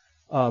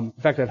 in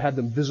fact, I've had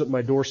them visit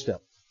my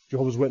doorstep,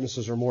 Jehovah's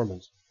Witnesses or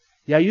Mormons.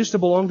 Yeah, I used to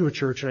belong to a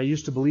church, and I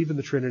used to believe in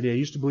the Trinity. I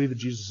used to believe that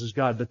Jesus is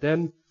God. But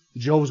then the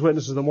Jehovah's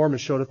Witnesses and the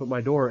Mormons showed up at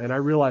my door, and I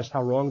realized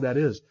how wrong that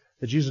is.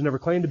 That Jesus never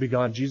claimed to be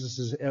God. Jesus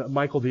is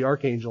Michael the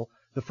Archangel,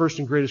 the first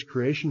and greatest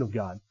creation of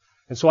God.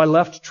 And so I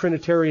left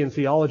Trinitarian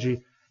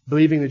theology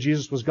believing that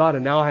Jesus was God,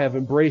 and now I have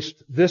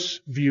embraced this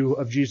view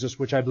of Jesus,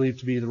 which I believe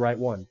to be the right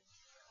one.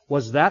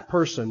 Was that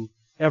person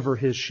ever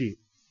His sheep?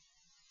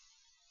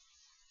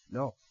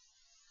 No.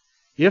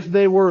 If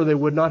they were, they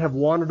would not have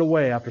wandered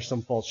away after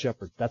some false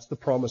shepherd. That's the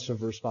promise of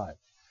verse 5.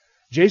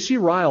 J.C.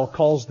 Ryle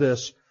calls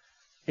this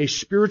a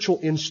spiritual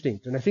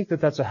instinct, and I think that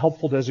that's a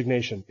helpful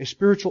designation. A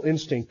spiritual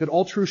instinct that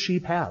all true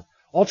sheep have.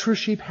 All true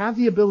sheep have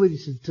the ability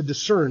to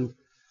discern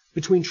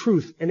between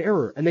truth and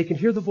error, and they can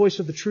hear the voice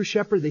of the true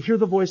shepherd. They hear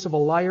the voice of a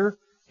liar,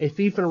 a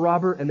thief, and a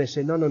robber, and they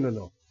say, no, no, no,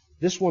 no.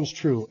 This one's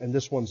true and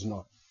this one's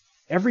not.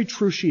 Every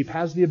true sheep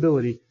has the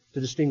ability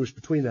to distinguish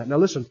between that. Now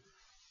listen,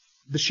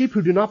 the sheep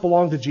who do not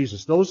belong to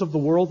Jesus, those of the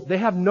world, they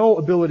have no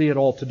ability at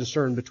all to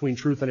discern between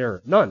truth and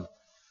error. None.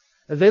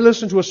 If they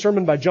listen to a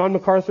sermon by John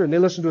MacArthur and they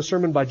listen to a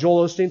sermon by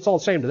Joel Osteen, it's all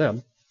the same to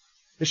them.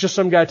 It's just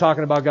some guy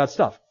talking about God's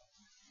stuff.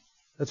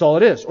 That's all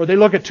it is. Or they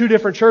look at two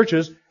different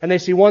churches and they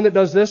see one that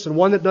does this and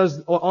one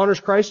that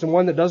honors Christ and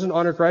one that doesn't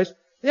honor Christ.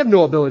 They have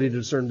no ability to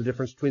discern the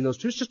difference between those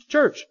two. It's just a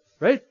church,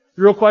 right?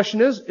 The real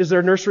question is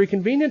their nursery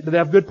convenient? Do they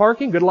have good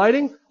parking, good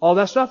lighting, all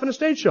that stuff, and a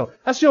stage show?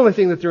 That's the only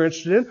thing that they're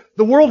interested in.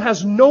 The world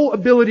has no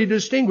ability to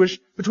distinguish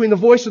between the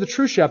voice of the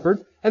true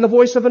shepherd and the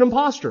voice of an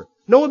impostor.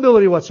 No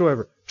ability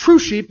whatsoever. True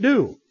sheep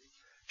do.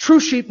 True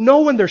sheep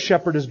know when their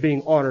shepherd is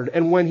being honored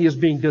and when he is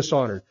being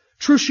dishonored.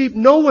 True sheep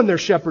know when their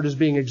shepherd is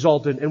being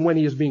exalted and when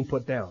he is being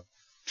put down.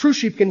 True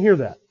sheep can hear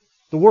that.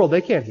 The world,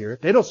 they can't hear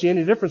it. They don't see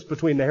any difference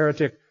between the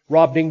heretic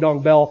Rob Ding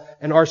Dong Bell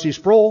and R.C.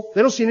 Sproul.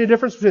 They don't see any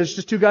difference between it. It's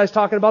just two guys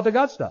talking about the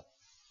God stuff.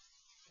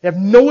 They have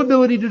no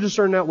ability to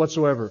discern that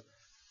whatsoever.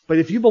 But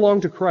if you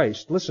belong to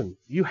Christ, listen,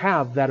 you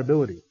have that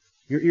ability.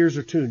 Your ears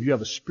are tuned. You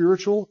have a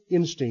spiritual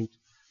instinct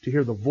to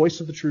hear the voice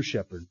of the true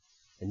shepherd,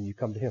 and you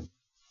come to him.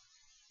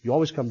 You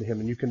always come to him,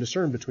 and you can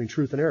discern between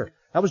truth and error.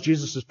 That was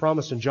Jesus'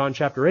 promise in John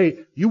chapter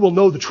 8. You will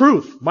know the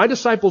truth. My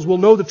disciples will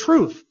know the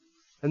truth,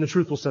 and the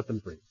truth will set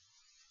them free.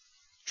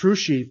 True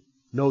sheep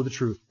know the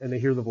truth, and they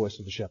hear the voice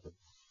of the shepherd.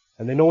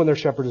 And they know when their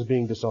shepherd is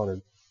being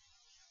dishonored.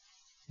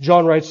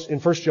 John writes in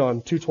 1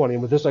 John 2:20,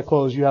 and with this I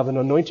close, you have an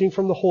anointing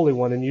from the Holy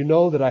One, and you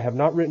know that I have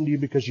not written to you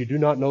because you do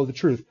not know the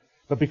truth,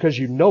 but because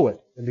you know it,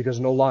 and because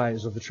no lie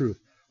is of the truth.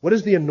 What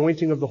is the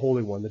anointing of the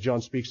Holy One that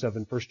John speaks of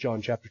in 1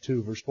 John chapter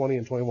 2, verse 20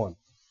 and 21?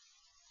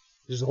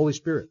 It is the Holy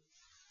Spirit.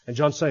 And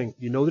John's saying,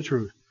 you know the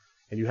truth,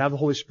 and you have the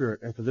Holy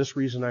Spirit, and for this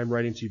reason I am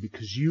writing to you,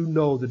 because you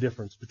know the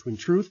difference between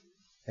truth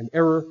and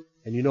error,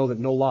 and you know that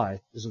no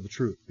lie is of the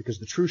truth, because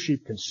the true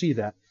sheep can see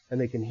that,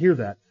 and they can hear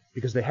that,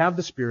 because they have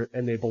the Spirit,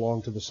 and they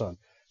belong to the Son.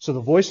 So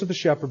the voice of the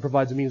shepherd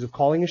provides a means of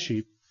calling a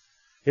sheep,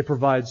 it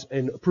provides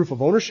a proof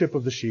of ownership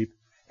of the sheep,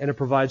 and it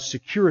provides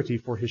security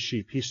for his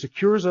sheep. He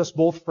secures us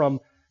both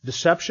from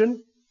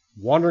deception,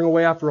 wandering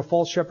away after a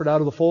false shepherd out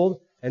of the fold,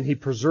 and he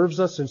preserves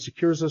us and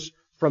secures us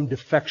from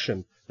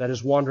defection, that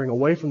is wandering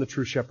away from the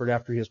true shepherd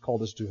after he has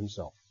called us to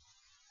himself.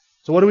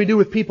 So what do we do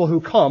with people who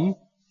come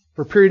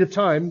for a period of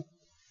time,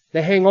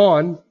 they hang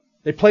on,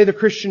 they play the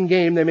Christian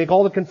game, they make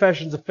all the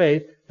confessions of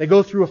faith, they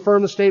go through,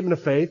 affirm the statement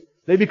of faith,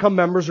 they become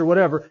members or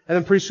whatever, and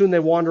then pretty soon they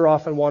wander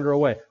off and wander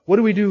away. What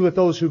do we do with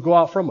those who go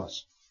out from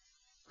us?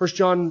 1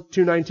 John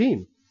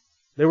 2:19.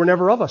 They were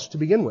never of us to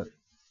begin with.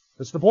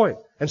 That's the point.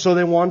 And so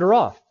they wander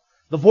off.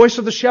 The voice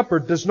of the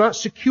shepherd does not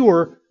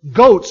secure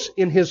goats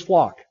in his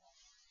flock.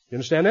 You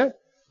understand that?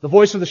 The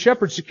voice of the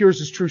shepherd secures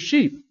his true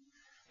sheep.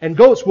 And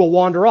goats will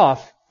wander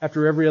off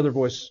after every other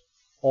voice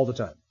all the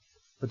time.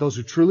 But those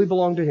who truly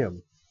belong to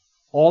him,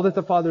 all that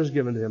the Father has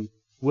given to him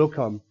will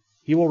come.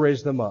 He will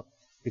raise them up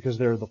because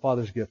they're the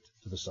Father's gift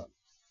to the Son.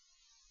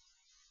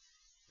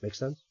 Make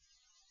sense?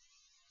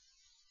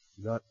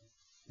 Not?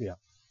 Yeah.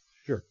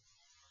 Sure.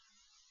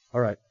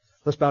 All right.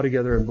 Let's bow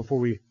together and before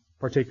we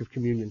partake of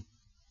communion.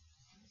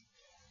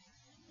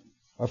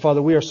 Our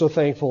Father, we are so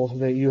thankful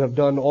that you have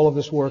done all of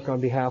this work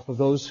on behalf of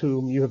those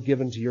whom you have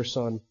given to your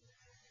Son.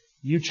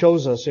 You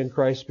chose us in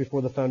Christ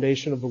before the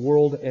foundation of the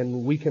world,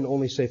 and we can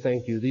only say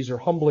thank you. These are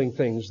humbling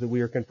things that we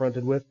are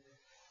confronted with,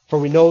 for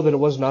we know that it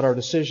was not our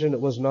decision,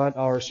 it was not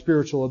our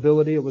spiritual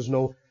ability, it was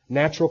no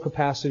natural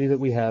capacity that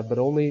we had, but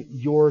only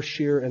your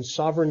sheer and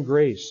sovereign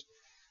grace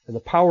and the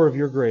power of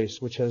your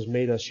grace which has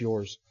made us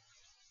yours.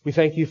 We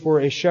thank you for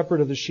a shepherd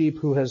of the sheep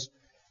who has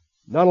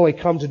not only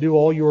come to do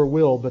all your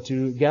will, but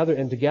to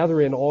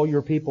gather in all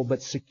your people,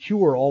 but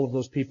secure all of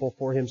those people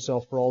for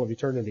himself for all of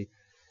eternity.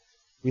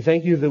 We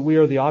thank you that we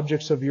are the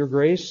objects of your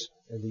grace,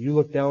 and that you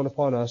looked down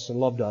upon us and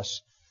loved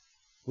us.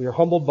 We are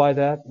humbled by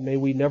that. May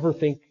we never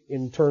think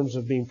in terms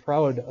of being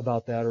proud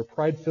about that or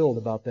pride-filled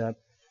about that,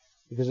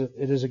 because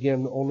it is,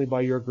 again, only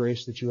by your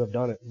grace that you have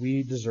done it.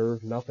 We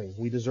deserve nothing.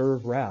 We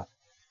deserve wrath.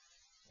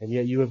 And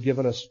yet you have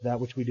given us that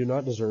which we do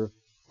not deserve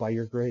by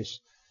your grace.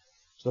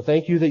 So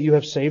thank you that you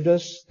have saved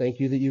us. Thank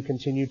you that you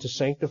continue to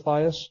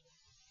sanctify us.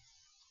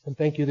 And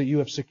thank you that you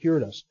have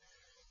secured us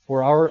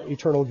for our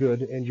eternal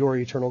good and your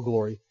eternal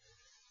glory.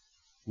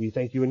 We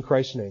thank you in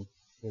Christ's name.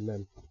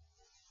 Amen.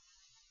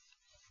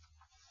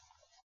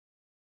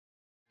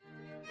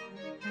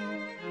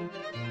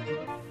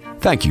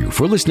 Thank you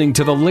for listening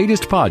to the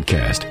latest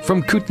podcast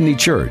from Kootenai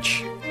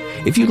Church.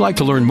 If you'd like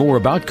to learn more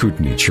about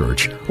Kootenai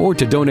Church or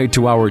to donate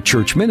to our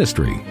church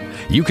ministry,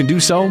 you can do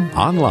so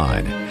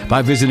online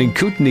by visiting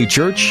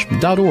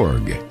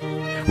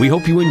kootenaichurch.org. We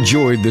hope you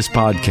enjoyed this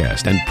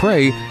podcast and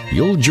pray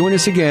you'll join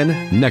us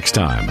again next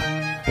time.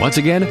 Once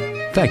again,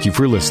 thank you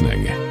for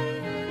listening.